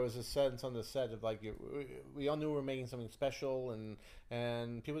so there was a sense on the set of like we all knew we were making something special,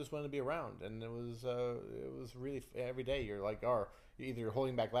 and people just wanted to be around, and it was really every day you're like, you're either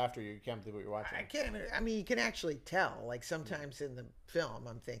holding back laughter, or you can't believe what you're watching. I mean, you can actually tell. Like sometimes in the film,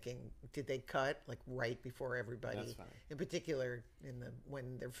 I'm thinking, did they cut like right before everybody? That's funny. In particular,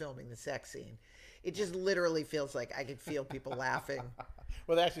 when they're filming the sex scene, it just literally feels like I could feel people laughing.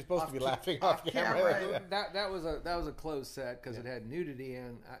 Well, they're actually supposed to be laughing off camera. That was a closed set because it had nudity,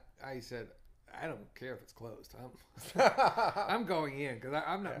 and I said, I don't care if it's closed. I'm going in because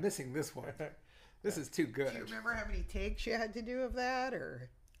I'm not missing this one. This is too good. Do you remember how many takes you had to do of that, or?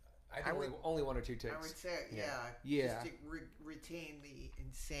 I think only 1 or 2 takes. I would say, yeah. Just to retain the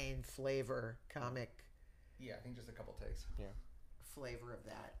insane flavor, comic. Yeah, I think just a couple takes. Yeah. Flavor of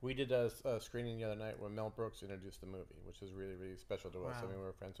that. We did a screening the other night where Mel Brooks introduced the movie, which is really, really special to us. I mean, we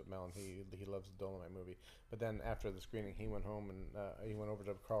were friends with Mel, and he loves the Dolemite movie. But then after the screening, he went home and he went over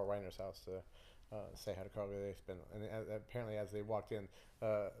to Carl Reiner's house to say hi to Carl. And apparently, as they walked in,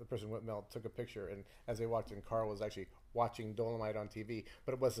 the person with Mel took a picture, and as they walked in, Carl was actually watching Dolemite on TV,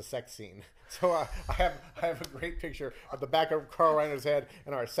 but it was a sex scene. So I have a great picture of the back of Carl Reiner's head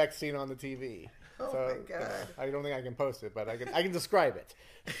and our sex scene on the TV. Oh So, my God! I don't think I can post it, but I can describe it.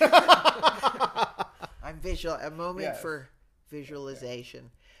 I'm visual. A moment for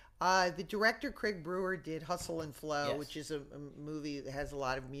visualization. The director Craig Brewer did Hustle and Flow, which is a movie that has a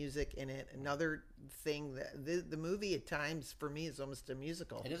lot of music in it. Another thing that the movie at times for me is almost a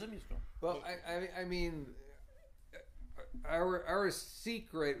musical. It is a musical. Well, I mean, our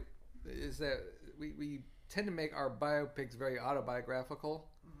secret is that we tend to make our biopics very autobiographical.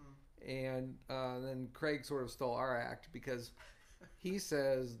 And then Craig sort of stole our act because he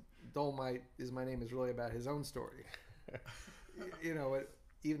says Dolemite is my name is really about his own story.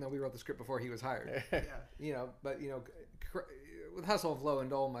 Even though we wrote the script before he was hired. But with Hustle and Flow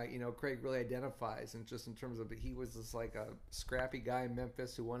and Dolemite, Craig really identifies, and just in terms of he was just like a scrappy guy in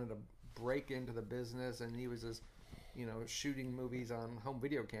Memphis who wanted to break into the business, and he was just shooting movies on home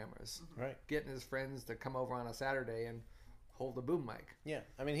video cameras, right? Getting his friends to come over on a Saturday and hold the boom mic. Yeah,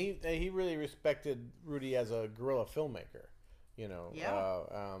 I mean he really respected Rudy as a guerrilla filmmaker,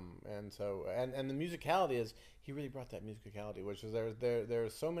 and so and the musicality is he really brought that musicality, which is there are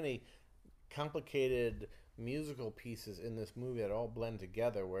so many complicated musical pieces in this movie that all blend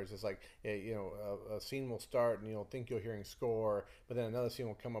together, where it's just like a scene will start and you'll think you're hearing score, but then another scene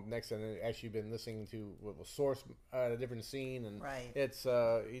will come up next and actually you've been listening to what was source at a different scene, and it's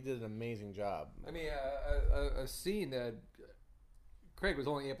he did an amazing job. I mean, a scene that Craig was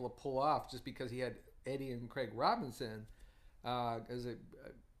only able to pull off just because he had Eddie and Craig Robinson. I was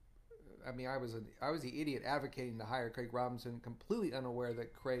the idiot advocating to hire Craig Robinson, completely unaware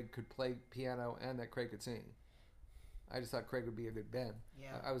that Craig could play piano and that Craig could sing. I just thought Craig would be a good Ben.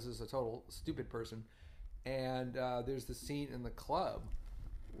 Yeah. I was just a total stupid person. And there's the scene in the club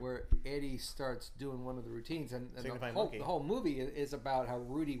where Eddie starts doing one of the routines, and the whole movie is about how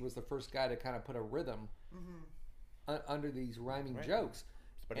Rudy was the first guy to kind of put a rhythm under these rhyming jokes.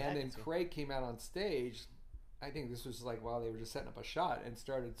 And then Craig came out on stage. I think this was like while they were just setting up a shot, and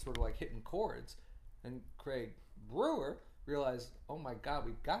started sort of like hitting chords. And Craig Brewer realized, oh my God,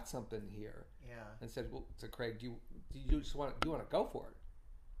 we've got something here. Yeah. And said, well, to Craig, do you want to go for it?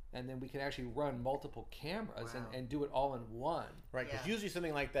 And then we can actually run multiple cameras and do it all in one. Right, because usually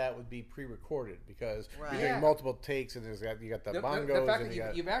something like that would be pre-recorded because you're doing multiple takes, and you got the bongos. The fact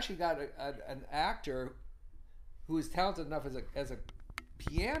that you've actually got an actor who is talented enough as a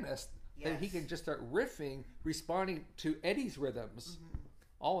pianist that he can just start riffing, responding to Eddie's rhythms,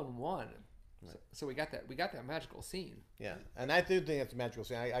 all in one. Right. So we got that magical scene. Yeah, and I do think it's a magical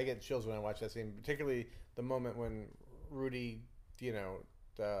scene. I get chills when I watch that scene, particularly the moment when Rudy,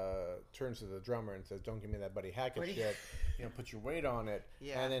 turns to the drummer and says, "Don't give me that Buddy Hackett shit. Put your weight on it."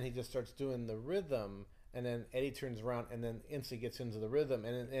 Yeah. And then he just starts doing the rhythm, and then Eddie turns around and then instantly gets into the rhythm,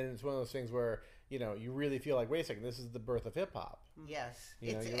 and it's one of those things where you really feel like, wait a second, this is the birth of hip hop. Yes,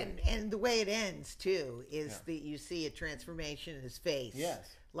 You know, it's you're- and the way it ends too is that you see a transformation in his face.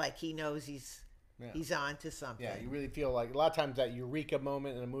 Yes. like he knows he's on to something. Yeah, you really feel like a lot of times that eureka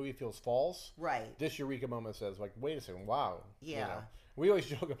moment in a movie feels false. Right. This eureka moment says like, wait a second, wow. Yeah. You know? We always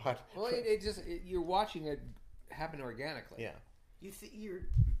joke about. Well, it just you're watching it happen organically. Yeah.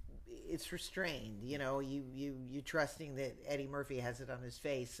 It's restrained. You know, you trusting that Eddie Murphy has it on his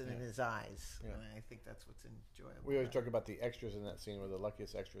face and in his eyes. Yeah. And I think that's what's enjoyable. We always joke about the extras in that scene were the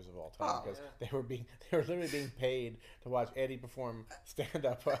luckiest extras of all time Oh, because they were literally being paid to watch Eddie perform stand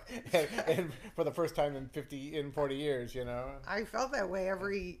up and for the first time in 40 years. You know. I felt that way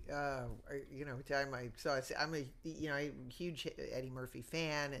every time I saw it. I'm a huge Eddie Murphy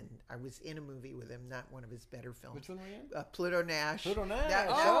fan, and I was in a movie with him, not one of his better films. Which one were you in? Pluto Nash. Pluto Nash.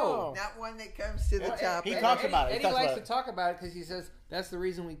 Not one that comes to the top. He talks about it. Eddie likes to talk about it because he says that's the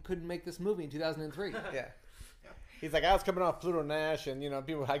reason we couldn't make this movie in 2003. Yeah. He's like, I was coming off Pluto Nash, and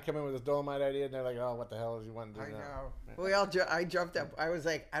people had come in with this Dolemite idea, and they're like, "Oh, what the hell is you want to do I now?" know. I jumped up. I was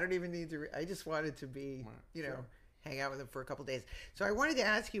like, I don't even need to. I just wanted to be, hang out with him for a couple days. So I wanted to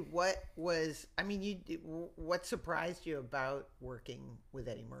ask you, what surprised you about working with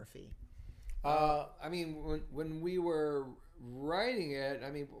Eddie Murphy? When we were writing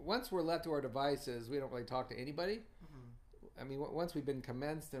it, once we're left to our devices, we don't really talk to anybody. Once we've been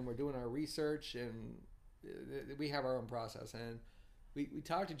commenced and we're doing our research and we have our own process, and we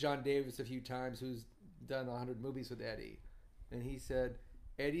talked to John Davis a few times, who's done 100 movies with Eddie, and he said,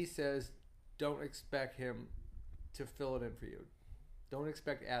 Eddie says, don't expect him to fill it in for you. Don't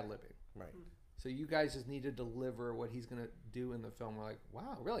expect ad-libbing. Right. So you guys just need to deliver what he's going to do in the film. We're like,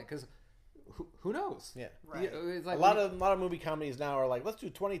 wow, really? Because who knows? Yeah. Right. It's like a lot of movie comedies now are like, let's do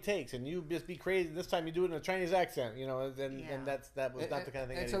 20 takes, and you just be crazy. This time you do it in a Chinese accent, and that was not the kind of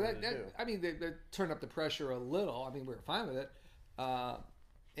thing. And Eddie so wanted to do. they turned up the pressure a little. We were fine with it.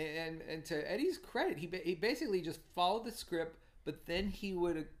 And to Eddie's credit, he basically just followed the script, but then he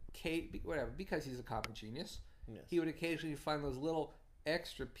would because he's a comic genius. Yes. He would occasionally find those little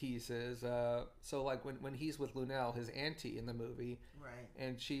extra pieces. So like when he's with Lunel, his auntie in the movie, Right.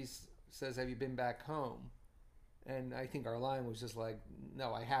 and she says, "Have you been back home?" And I think our line was just like,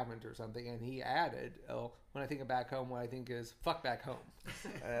 "No, I haven't," or something. And he added, "Oh, when I think of back home, what I think is fuck back home,"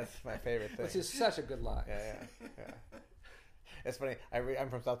 That's my favorite thing. which is such a good line. Yeah. It's funny. I'm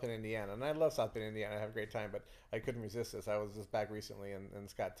from South Bend, Indiana, and I love South Bend, Indiana. I have a great time, but I couldn't resist this. I was just back recently, and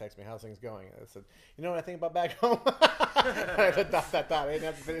Scott texted me, "How's things going?" And I said, "You know what I think about back home?" I said, dot. I didn't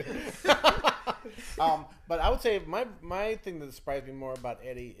have to finish. But I would say my thing that surprised me more about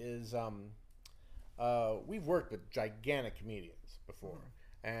Eddie is we've worked with gigantic comedians before,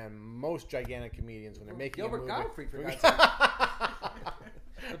 and most gigantic comedians when they're making Gilbert a movie, Gottfried, for God's sake.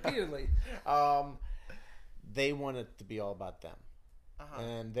 Repeatedly. They want it to be all about them.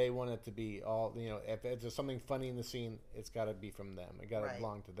 And they want it to be all, if there's something funny in the scene, it's got to be from them. It got to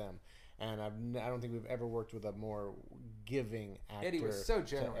belong to them. And I don't think we've ever worked with a more giving actor. Eddie was so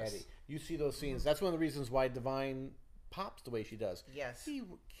generous. To Eddie. You see those scenes. That's one of the reasons why Divine pops the way she does. Yes. He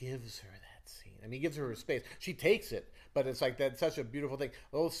gives her that scene. He gives her space. She takes it, but it's like that's such a beautiful thing.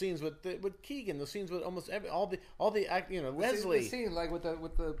 Those scenes with Keegan, those scenes with almost all the Wesley. The scene like with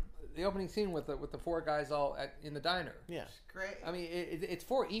the opening scene with the four guys all in the diner. Yeah. Great. It's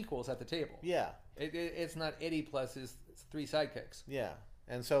four equals at the table. Yeah. It's not Eddie plus his three sidekicks. Yeah.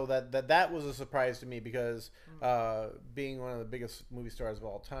 And so that was a surprise to me because being one of the biggest movie stars of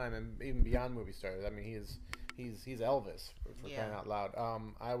all time and even beyond movie stars, he's Elvis for crying out loud.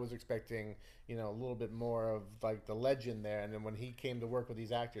 I was expecting a little bit more of like the legend there, and then when he came to work with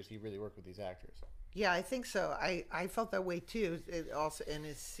these actors, he really worked with these actors. Yeah, I think so. I felt that way too. It also in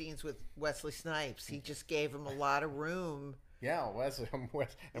his scenes with Wesley Snipes, he just gave him a lot of room. Yeah, Wesley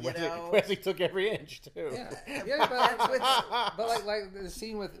took every inch too. Yeah, but like the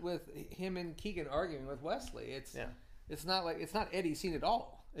scene with him and Keegan arguing with Wesley, it's not Eddie's scene at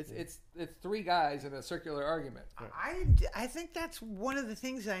all. It's three guys in a circular argument. I think that's one of the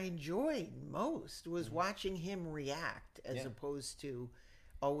things I enjoyed most was watching him react as opposed to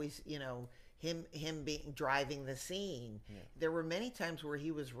always him being driving the scene. There were many times where he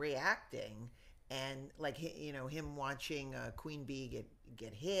was reacting, and like him watching Queen Bee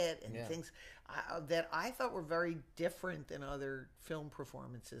get hit and things that I thought were very different than other film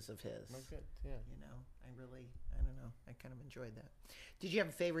performances of his. Oh, good. Yeah. I don't know. I kind of enjoyed that. Did you have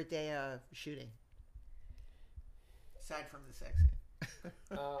a favorite day of shooting aside from the sex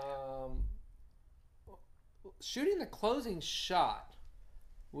scene? Shooting the closing shot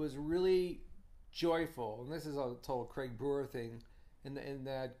was really joyful, and this is a total Craig Brewer thing, in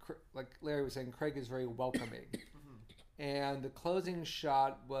that, like Larry was saying, Craig is very welcoming, And the closing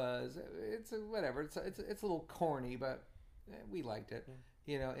shot was whatever. It's a little corny, but we liked it.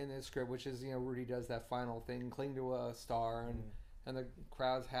 You know, in the script, which is, you know, Rudy does that final thing, cling to a star, and the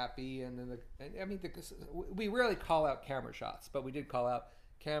crowd's happy, and then we rarely call out camera shots, but we did call out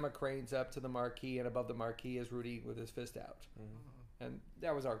camera cranes up to the marquee, and above the marquee is Rudy with his fist out, and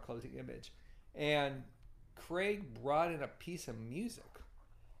that was our closing image. And Craig brought in a piece of music,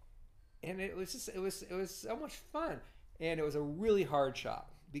 and it was so much fun, and it was a really hard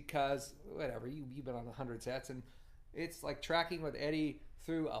shot because whatever, you've been on 100 sets, and it's like tracking with Eddie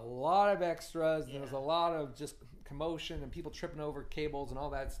through a lot of extras. There was a lot of just commotion and people tripping over cables and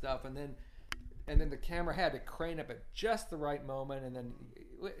all that stuff, and then the camera had to crane up at just the right moment, and then,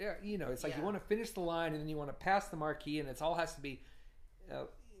 you know, it's like you want to finish the line and then you want to pass the marquee, and it all has to be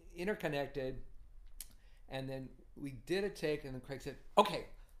interconnected. And then we did a take, and then Craig said, "Okay,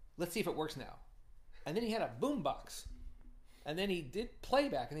 let's see if it works now." And then he had a boombox, and then he did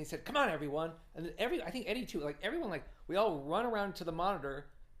playback, and he said, "Come on, everyone!" And then I think Eddie too, like everyone, like we all run around to the monitor,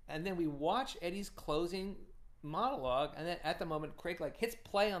 and then we watch Eddie's closing monologue, and then at the moment Craig like hits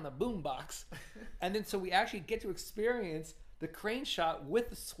play on the boombox, and then so we actually get to experience the crane shot with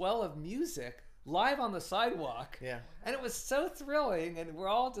the swell of music live on the sidewalk. Yeah, and it was so thrilling, and we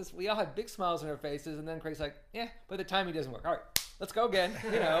all had big smiles on our faces. And then Craig's like, "Yeah, but the timing doesn't work. All right, let's go again."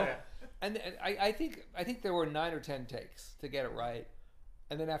 You know. And I think there were 9 or 10 takes to get it right,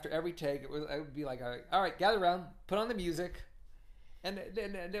 and then after every take, it would be like, all right, gather around, put on the music, and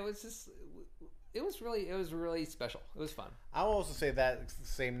it was just, it was really special. It was fun. I'll also say that it's the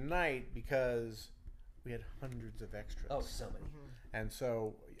same night because we had hundreds of extras. Oh, so many. And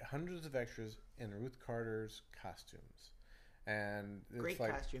so hundreds of extras in Ruth Carter's costumes, and it's Great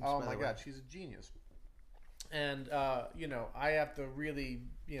like, costumes, oh by my the God, way. she's a genius. And, you know, I have to really,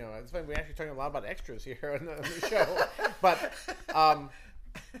 you know, it's funny, we're actually talking a lot about extras here on the show. But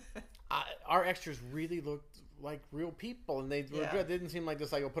our extras really looked like real people, and they were good. They didn't seem like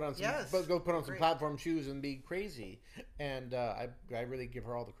just like, go put on some platform shoes and be crazy. And I really give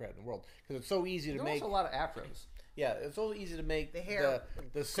her all the credit in the world, because it's so easy to There make. was a lot of afros. Yeah, it's so easy to make hair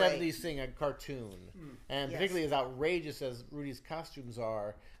the 70s thing a cartoon. And particularly as outrageous as Rudy's costumes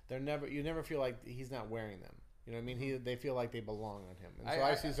are, you never feel like he's not wearing them. You know what I mean? They feel like they belong on him. And so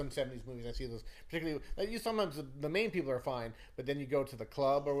I see some 70s movies, I see those, particularly, like, sometimes the main people are fine, but then you go to the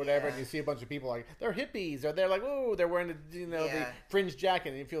club or whatever, and you see a bunch of people like, they're hippies, or they're like, oh, they're wearing the fringe jacket,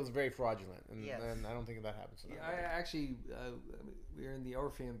 and it feels very fraudulent. And I don't think that happens. We were in the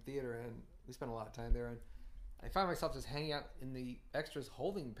Orpheum Theater, and we spent a lot of time there, and I found myself just hanging out in the extras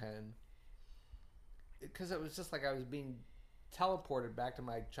holding pen, because it was just like I was being teleported back to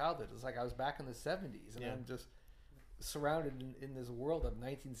my childhood. It's like I was back in the 70s, and I'm just surrounded in this world of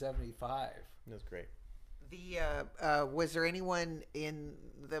 1975. That's great. Was there anyone in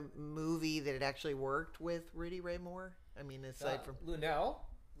the movie that had actually worked with Rudy Ray Moore? I mean, aside from Lunell.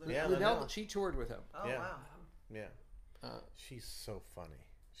 Lunell. She toured with him. Oh, wow. Yeah. She's so funny.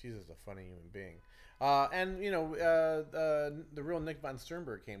 She's just a funny human being. And you know, the real Nick von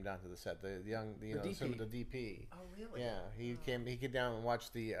Sternberg came down to the set. The DP. The DP. Oh, really? Yeah, he came down and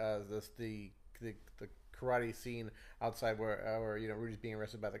watched the karate scene outside where you know, Rudy's being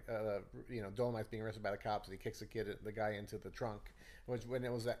arrested by the Dolemite's being arrested by the cops, and he kicks the guy into the trunk. When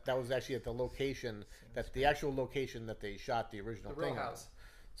it was that was actually at the location the actual location that they shot the original thing house.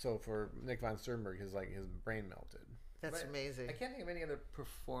 So for Nick von Sternberg, his brain melted. That's amazing. I can't think of any other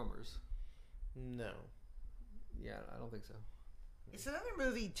performers. No. Yeah, I don't think so. It's another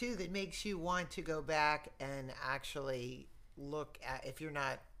movie too that makes you want to go back and actually look at, if you're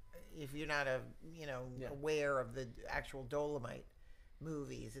not aware of the actual Dolemite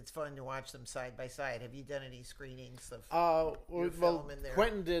movies. It's fun to watch them side by side. Have you done any screenings of your film in there?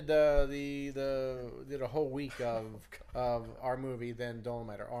 Quentin did did a whole week of our movie, then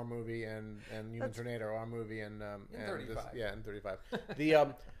Dolemite, or our movie, and Human Tornado, our movie, and in 35. In 35.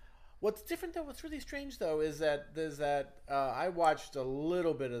 The what's different though, what's really strange though, is that I watched a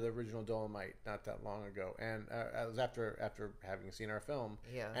little bit of the original Dolemite not that long ago, and it was after having seen our film,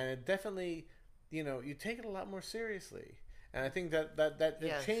 and it definitely, you take it a lot more seriously. And I think that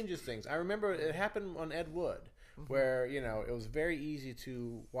it changes things. I remember it happened on Ed Wood, where it was very easy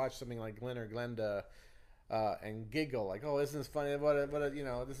to watch something like Glenn or Glenda and giggle like, "Oh, isn't this funny?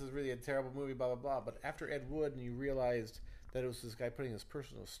 This is really a terrible movie." Blah blah blah. But after Ed Wood, and you realized that it was this guy putting his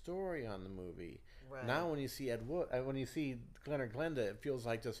personal story on the movie. Right. Now, when you see Ed Wood, when you see Glenn or Glenda, it feels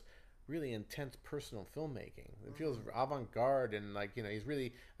like just really intense personal filmmaking. It feels avant-garde, and he's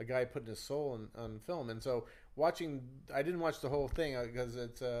really a guy putting his soul on film. And so watching. I didn't watch the whole thing because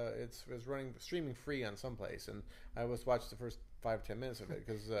it's running streaming free on someplace, and I was watched the first 5-10 minutes of it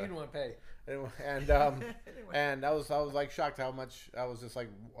because you didn't want to pay. And I was like shocked how much I was just like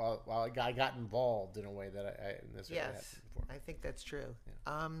I got involved in a way that I necessarily hadn't before. I think that's true.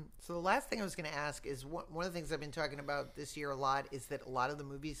 Yeah. So the last thing I was going to ask is one of the things I've been talking about this year a lot is that a lot of the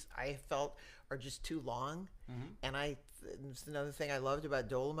movies I felt are just too long, and it's another thing I loved about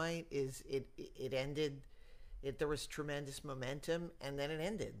Dolemite is it ended. There was tremendous momentum, and then it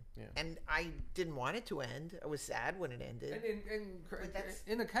ended. Yeah. And I didn't want it to end. I was sad when it ended. And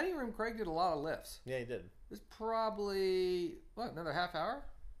in the cutting room, Craig did a lot of lifts. Yeah, he did. It was probably, another half hour?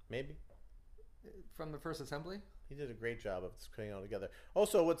 Maybe. From the first assembly? He did a great job of putting it all together.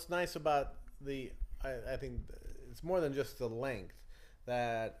 Also, what's nice about I think it's more than just the length,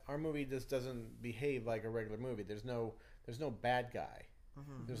 that our movie just doesn't behave like a regular movie. There's no bad guy.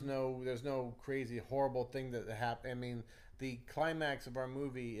 Mm-hmm. There's no crazy horrible thing that happened. I mean, the climax of our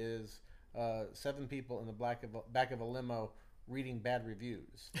movie is 7 people in the back of a limo reading bad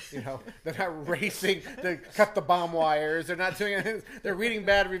reviews. You know, they're not racing to cut the bomb wires. They're not doing anything. They're reading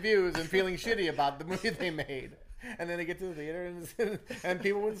bad reviews and feeling shitty about the movie they made. And then they get to the theater and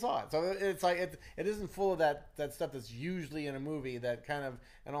people wouldn't saw it. So it's like it isn't full of that stuff that's usually in a movie that kind of,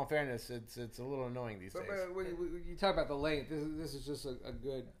 in all fairness, it's a little annoying these days. But when you talk about the length, this is just a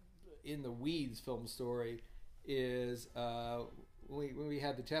good in the weeds film story. Is when we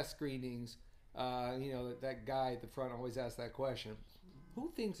had the test screenings, that guy at the front always asked that question: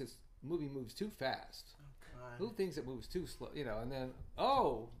 who thinks this movie moves too fast? Oh, God. Who thinks it moves too slow? And then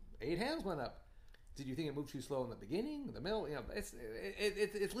 8 hands went up. Did you think it moved too slow in the beginning, in the middle? It's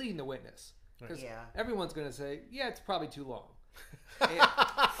leading the witness. Because everyone's going to say, yeah, it's probably too long.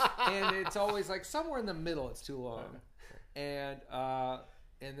 and it's always like somewhere in the middle it's too long. And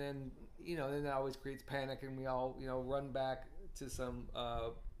then, then that always creates panic, and we all, run back to some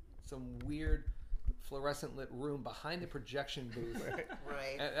weird fluorescent lit room behind the projection booth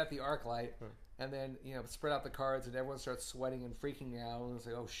right. at the ArcLight. And then, spread out the cards, and everyone starts sweating and freaking out. And it's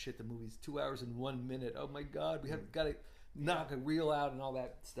like, oh, shit, the movie's 2 hours and 1 minute. Oh, my God, we have got to knock a reel out and all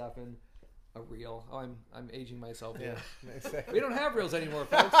that stuff. And a reel. Oh, I'm aging myself here. Yeah, we don't have reels anymore,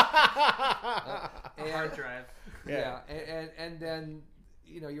 folks. Hard drive. Yeah. And then,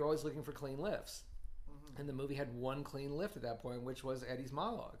 you're always looking for clean lifts. Mm-hmm. And the movie had one clean lift at that point, which was Eddie's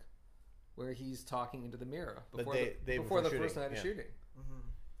monologue, where he's talking into the mirror before the first night of shooting. Mm-hmm.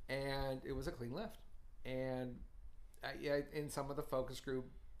 And it was a clean lift. And in some of the focus group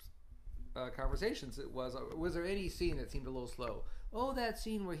conversations, was there any scene that seemed a little slow? Oh, that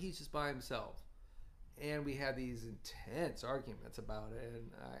scene where he's just by himself. And we had these intense arguments about it. And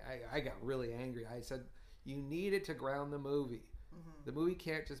I got really angry. I said, you need it to ground the movie. Mm-hmm. The movie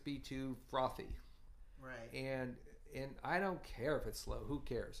can't just be too frothy. Right. And I don't care if it's slow. Who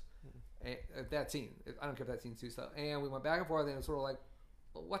cares? Mm-hmm. That scene. I don't care if that scene's too slow. And we went back and forth, and it was sort of like,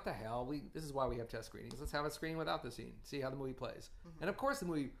 well, what the hell? This is why we have test screenings. Let's have a screening without the scene. See how the movie plays. Mm-hmm. And of course the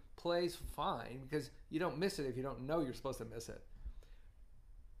movie plays fine because you don't miss it if you don't know you're supposed to miss it.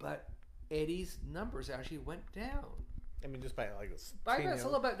 But Eddie's numbers actually went down. I mean, just by like a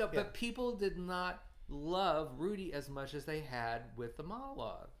little bit. No, but people did not love Rudy as much as they had with the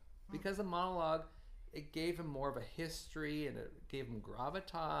monologue. Because the monologue, it gave him more of a history and it gave him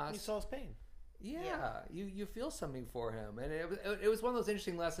gravitas. You saw his pain. Yeah, you feel something for him, and it was one of those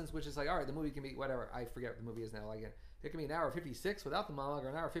interesting lessons, which is like, all right, the movie can be whatever. I forget what the movie is now. Like it can be an hour 56 without the monologue, or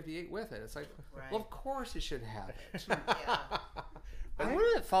an hour 58 with it. It's like, well, of course it should have it. Yeah. I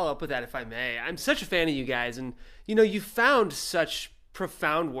want to follow up with that, if I may. I'm such a fan of you guys, and you found such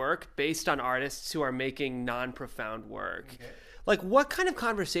profound work based on artists who are making non-profound work. Okay. Like, what kind of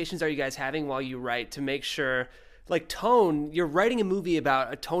conversations are you guys having while you write to make sure? Like tone, you're writing a movie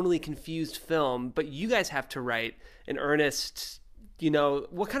about a tonally confused film, but you guys have to write an earnest,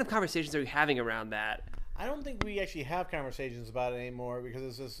 what kind of conversations are you having around that? I don't think we actually have conversations about it anymore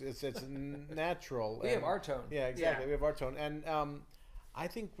because it's natural. We have our tone. Yeah, exactly. Yeah. We have our tone. And I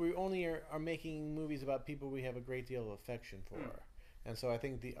think we only are making movies about people we have a great deal of affection for. And so I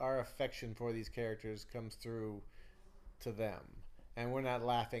think our affection for these characters comes through to them. And we're not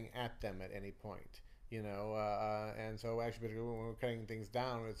laughing at them at any point. And so actually when we're cutting things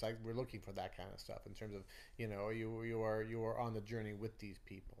down, it's like we're looking for that kind of stuff in terms of, you are on the journey with these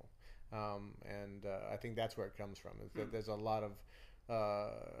people. And I think that's where it comes from. Is that there's a lot of,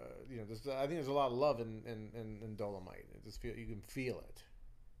 I think there's a lot of love in Dolemite. You can feel it.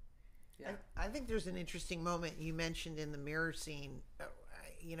 Yeah. I think there's an interesting moment you mentioned in the mirror scene.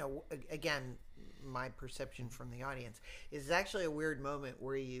 Again, my perception from the audience is actually a weird moment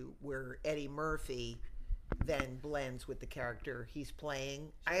where Eddie Murphy then blends with the character he's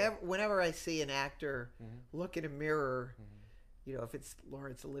playing. Whenever I see an actor look in a mirror, you know, if it's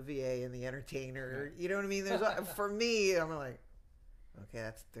Laurence Olivier in The Entertainer, you know what I mean? For me, I'm like, okay,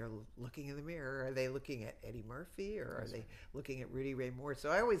 they're looking in the mirror. Are they looking at Eddie Murphy or are they looking at Rudy Ray Moore? So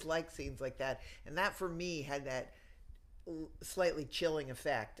I always like scenes like that, and that for me had that slightly chilling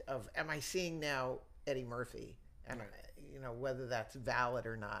effect of, am I seeing now Eddie Murphy? And you know, whether that's valid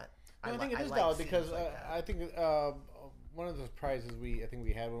or not. No, I think it is valid because I think one of the surprises I think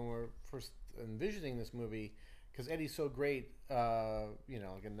we had when we were first envisioning this movie, because Eddie's so great, you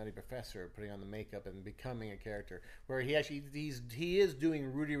know, like a Nutty Professor, putting on the makeup and becoming a character, where he is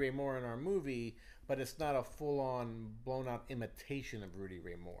doing Rudy Ray Moore in our movie, but it's not a full-on, blown-out imitation of Rudy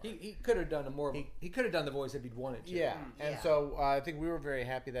Ray Moore. He could have done he could have done the voice if he'd wanted to. Yeah, and so I think we were very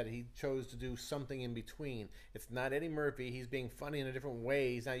happy that he chose to do something in between. It's not Eddie Murphy. He's being funny in a different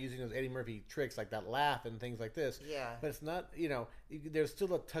way. He's not using those Eddie Murphy tricks like that laugh and things like this. Yeah. But it's not, you know, there's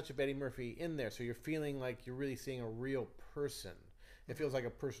still a touch of Eddie Murphy in there, so you're feeling like you're really seeing a real person. It feels like a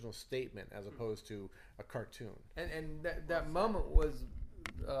personal statement as opposed to a cartoon. And that moment was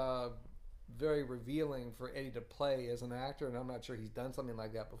very revealing for Eddie to play as an actor, and I'm not sure he's done something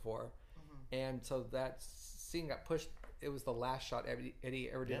like that before. And so that scene got pushed. It was the last shot Eddie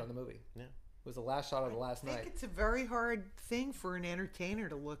ever did on the movie. Yeah. It was the last shot of the last night. I think it's a very hard thing for an entertainer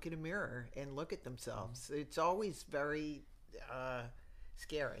to look in a mirror and look at themselves. It's always very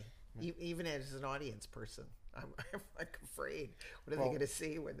scary, even as an audience person. I'm like afraid. What are they going to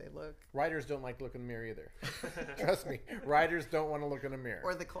see when they look? Writers don't like to look in the mirror either. Trust me. Writers don't want to look in a mirror.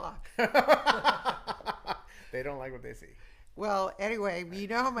 Or the clock. They don't like what they see. Well, anyway, you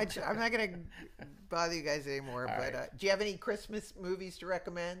know how much... I'm not going to bother you guys anymore, but do you have any Christmas movies to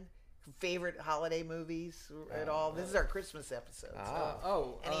recommend? Favorite holiday movies at all? This is our Christmas episode.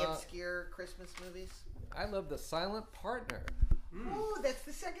 Any obscure Christmas movies? I love The Silent Partner. Oh, that's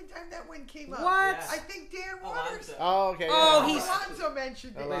the second time that one came up. What? I think Dan Waters. Oh, okay. Alonzo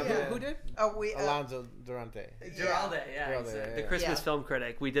mentioned it. Who did? Alonzo Durante. Duralde, the Christmas film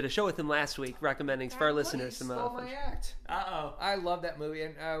critic. We did a show with him last week, recommending for our listeners some. Stole my act. I love that movie,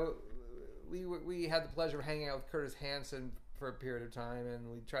 and we had the pleasure of hanging out with Curtis Hanson for a period of time,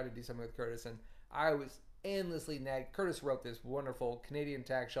 and we tried to do something with Curtis, and I was endlessly nagged. Curtis wrote this wonderful Canadian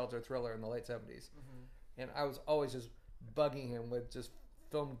tax shelter thriller in the late 70s, and I was always just bugging him with just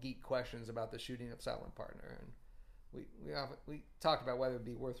film geek questions about the shooting of Silent Partner, and we talked about whether it'd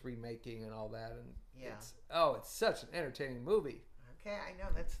be worth remaking and all that, and it's such an entertaining movie. Okay, I know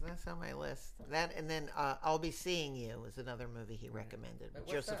that's on my list. That, and then I'll Be Seeing You is another movie he recommended.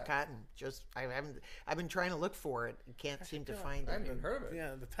 Joseph Cotton. I've been trying to look for it and can't seem to find it. I haven't even heard of it.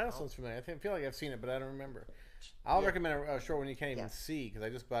 Yeah, the title sounds familiar. I feel like I've seen it, but I don't remember. I'll recommend a short one you can't even see, because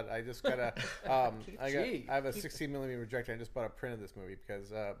I just got a I have a 16mm projector. I just bought a print of this movie because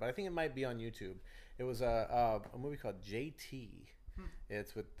but I think it might be on YouTube. It was a movie called JT.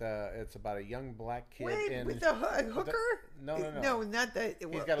 It's it's about a young black kid with a hooker. No, not that.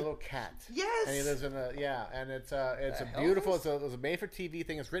 He's got a little cat. Yes, and he lives in and it's a beautiful. It was a made-for-TV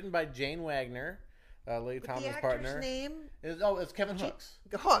thing. It's written by Jane Wagner, Lily Tomlin's partner. Name? It's Kevin Hooks.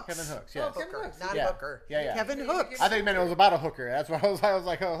 Hooks. Kevin Hooks. Yes. Kevin Hooks, not Hooker. Yeah. Kevin Hooks. I think it was about a hooker. That's why I was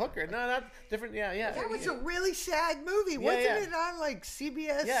like, oh, hooker. No, not different. Yeah. That was a really sad movie. Wasn't it on like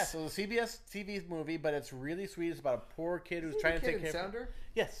CBS? Yeah, so the CBS TV movie, but it's really sweet. It's about a poor kid who's trying to take care of Sounder?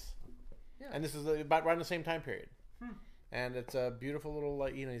 Yes. Yeah. And this is about around the same time period. And it's a beautiful little,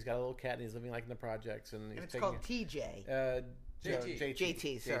 he's got a little cat and he's living like in the projects. And it's called TJ.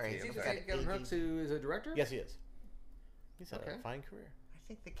 JT. Sorry. Is he Kevin Hooks, who is a director? Yes, he is. He's had a fine career. I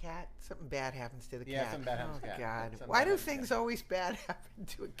think the cat, something bad happens to the cat. Yeah, something bad happens to the cat. God. Why do things always bad happen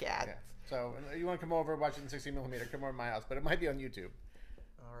to a cat? Yeah. So, you want to come over, watch it in 16mm, come over to my house, but it might be on YouTube.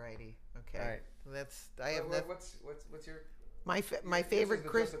 Alrighty. Okay. All right. What's your... My favorite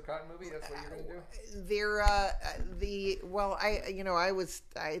Joseph Cotton movie. That's what you're going to do.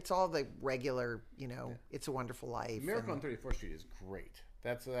 It's all the regular. It's a Wonderful Life. Miracle on 34th Street is great.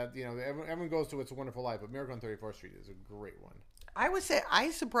 That's everyone goes to It's a Wonderful Life, but Miracle on 34th Street is a great one. I would say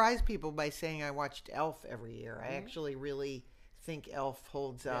I surprise people by saying I watched Elf every year. I actually really think Elf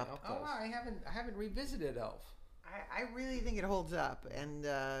holds up. I haven't revisited Elf. I really think it holds up, and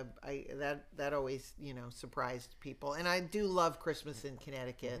that always surprised people. And I do love Christmas in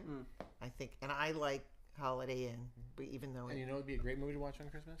Connecticut. I think, and I like Holiday Inn, but even though it'd be a great movie to watch on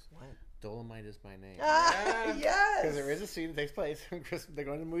Christmas. What? Dolemite Is My Name. Yes, because there is a scene that takes place on Christmas. They're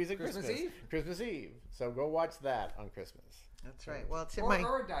going to the movies at Christmas Eve. Christmas Eve. So go watch that on Christmas. That's right. Well, it's in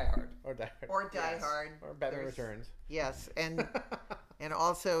or Die Hard. Or Die Hard. Or Batman Returns. Yes, and And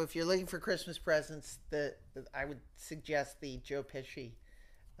also, if you're looking for Christmas presents, I would suggest the Joe Pesci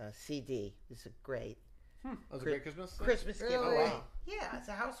CD. It's a great That was a great Christmas. Christmas gift. Really? Oh, wow. Yeah, it's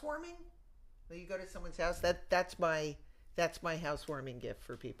a housewarming. When you go to someone's house, that's my housewarming gift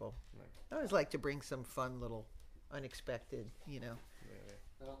for people. Nice. I always like to bring some fun little unexpected,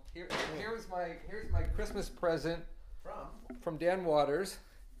 Well, here's my Christmas present from Dan Waters,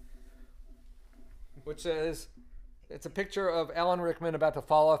 which says, it's a picture of Alan Rickman about to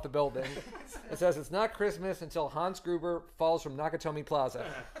fall off the building. It says, it's not Christmas until Hans Gruber falls from Nakatomi Plaza.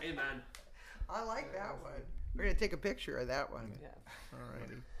 Amen. I like that one. We're going to take a picture of that one. Yeah. All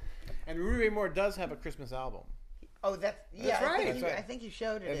righty. And Rudy Ray Moore does have a Christmas album. Oh, that's right. I think you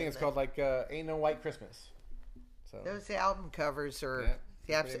showed it. I think it's called like Ain't No White Christmas. So Those album covers are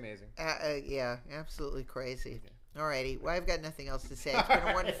pretty amazing. Yeah, absolutely crazy. All righty. Well, I've got nothing else to say. It's been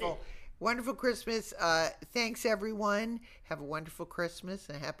a wonderful, wonderful Christmas. Thanks, everyone. Have a wonderful Christmas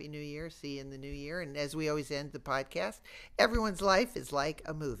and a happy New Year. See you in the new year. And as we always end the podcast, everyone's life is like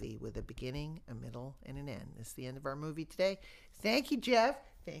a movie with a beginning, a middle, and an end. This is the end of our movie today. Thank you, Jeff.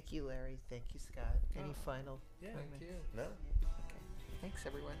 Thank you, Larry. Thank you, Scott. Any final? Yeah, Thank you. No. Okay. Thanks,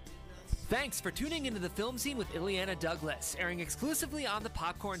 everyone. Thanks for tuning into the Film Scene with Illeana Douglas, airing exclusively on the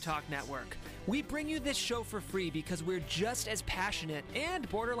Popcorn Talk Network. We bring you this show for free because we're just as passionate and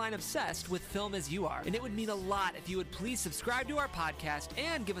borderline obsessed with film as you are. And it would mean a lot if you would please subscribe to our podcast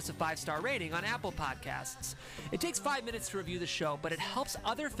and give us a 5-star rating on Apple Podcasts. It takes 5 minutes to review the show, but it helps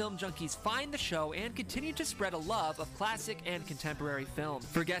other film junkies find the show and continue to spread a love of classic and contemporary film.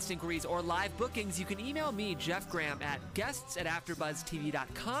 For guest inquiries or live bookings, you can email me, Jeff Graham, at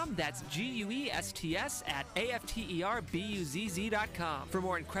guests@AfterBuzzTV.com. That's GUESTS@AFTERBUZZ.com. For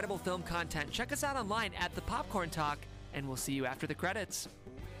more incredible film content, check us out online at The Popcorn Talk, and we'll see you after the credits.